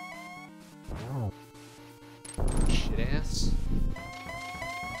 Shit ass.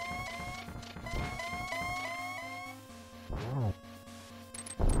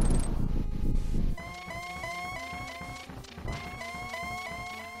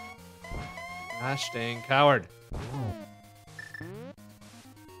 Gosh dang coward.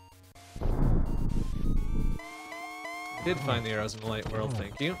 Did find the arrows in the light world,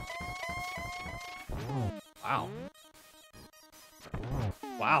 thank you. Wow.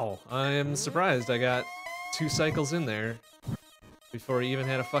 Wow, I am surprised I got 2 cycles in there before he even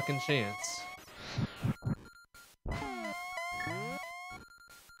had a fucking chance. Can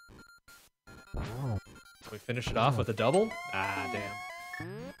we finish it off with a double? Ah, damn.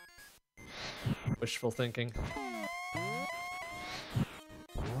 Wishful thinking.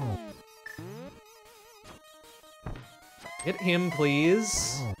 Hit him,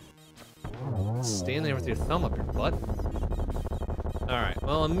 please. Stand there with your thumb up your butt. Alright,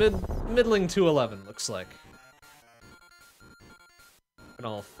 well, a middling 211, looks like. Looking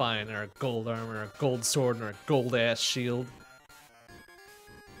all fine in our gold armor, our gold sword, and our gold-ass shield.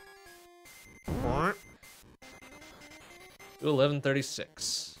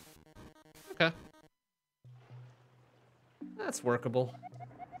 1136. Okay. That's workable.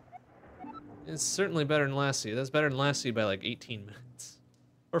 It's certainly better than last seed. That's better than last seed by like 18 minutes.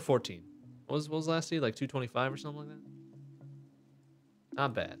 Or 14. What was last seed? Like 225 or something like that?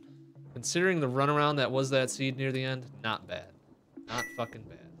 Not bad. Considering the runaround that was that seed near the end, not bad. Not fucking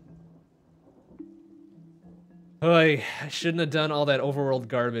bad. Oy, I shouldn't have done all that overworld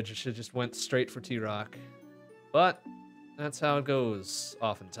garbage. I should have just went straight for T-Rock. But that's how it goes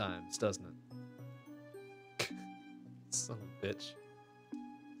oftentimes, doesn't it? Son of a bitch.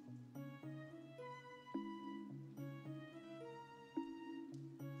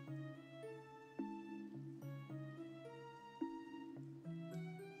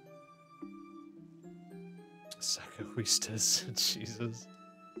 Sacahuistas, Jesus.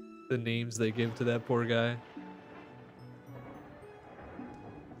 The names they give to that poor guy.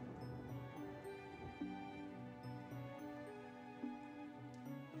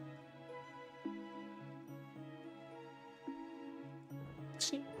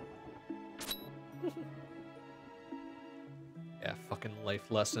 Yeah, fucking life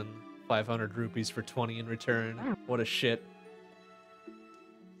lesson. 500 rupees for 20 in return. What a shit.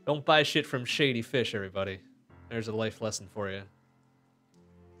 Don't buy shit from Shady Fish, everybody. There's a life lesson for you.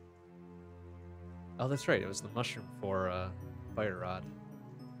 Oh, that's right. It was the mushroom for Fire Rod.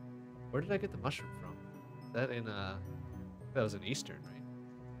 Where did I get the mushroom from? That in that was in Eastern, right?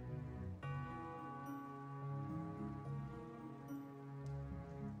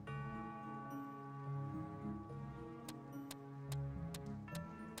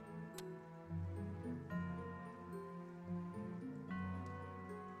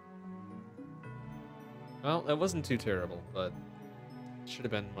 Well, that wasn't too terrible, but it should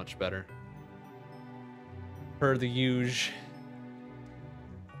have been much better. Per the usual.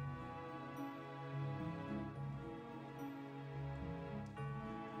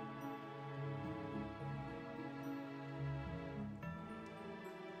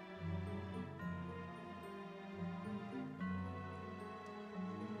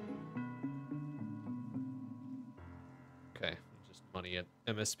 Okay, just money at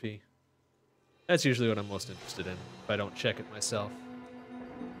MSP. That's usually what I'm most interested in, if I don't check it myself.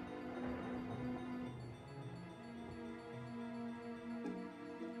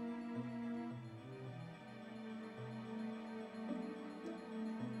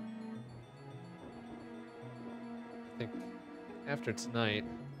 I think after tonight,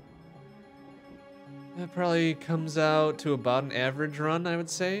 that probably comes out to about an average run, I would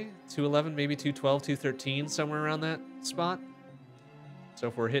say. 211, maybe 212, 213, somewhere around that spot. So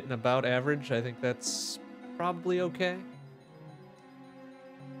if we're hitting about average, I think that's probably okay.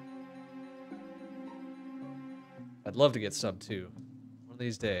 I'd love to get sub 2. One of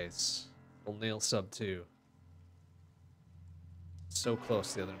these days, we'll nail sub 2. So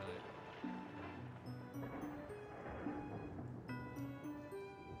close the other night.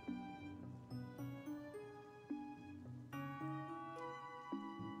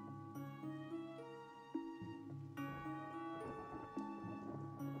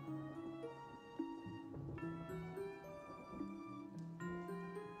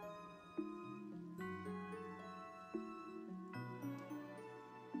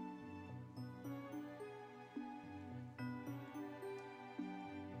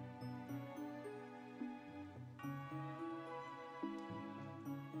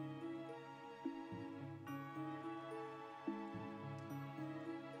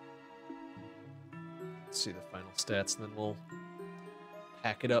 Let's see the final stats, and then we'll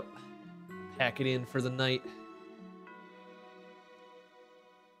pack it up, pack it in for the night.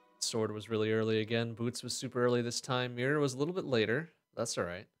 Sword was really early again. Boots was super early this time. Mirror was a little bit later. That's all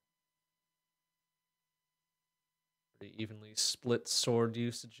right. Pretty evenly split sword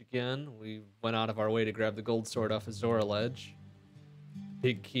usage again. We went out of our way to grab the gold sword off of Zora Ledge.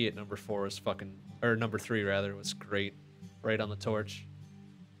 Big key at number 4 was fucking, or number 3 rather, was great. Right on the torch.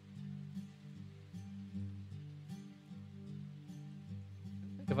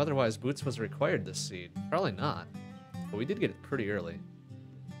 If otherwise Boots was required this seed. Probably not. But we did get it pretty early.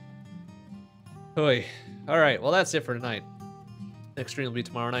 Oy. Alright, well that's it for tonight. Next stream will be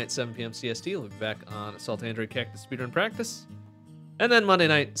tomorrow night, 7 p.m. CST. We'll be back on Assault Android Cactus Speedrun Practice. And then Monday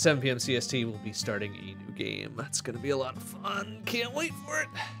night, 7 p.m. CST, we'll be starting a new game. That's going to be a lot of fun. Can't wait for it.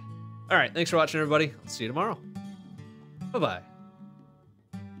 Alright, thanks for watching, everybody. I'll see you tomorrow. Bye-bye.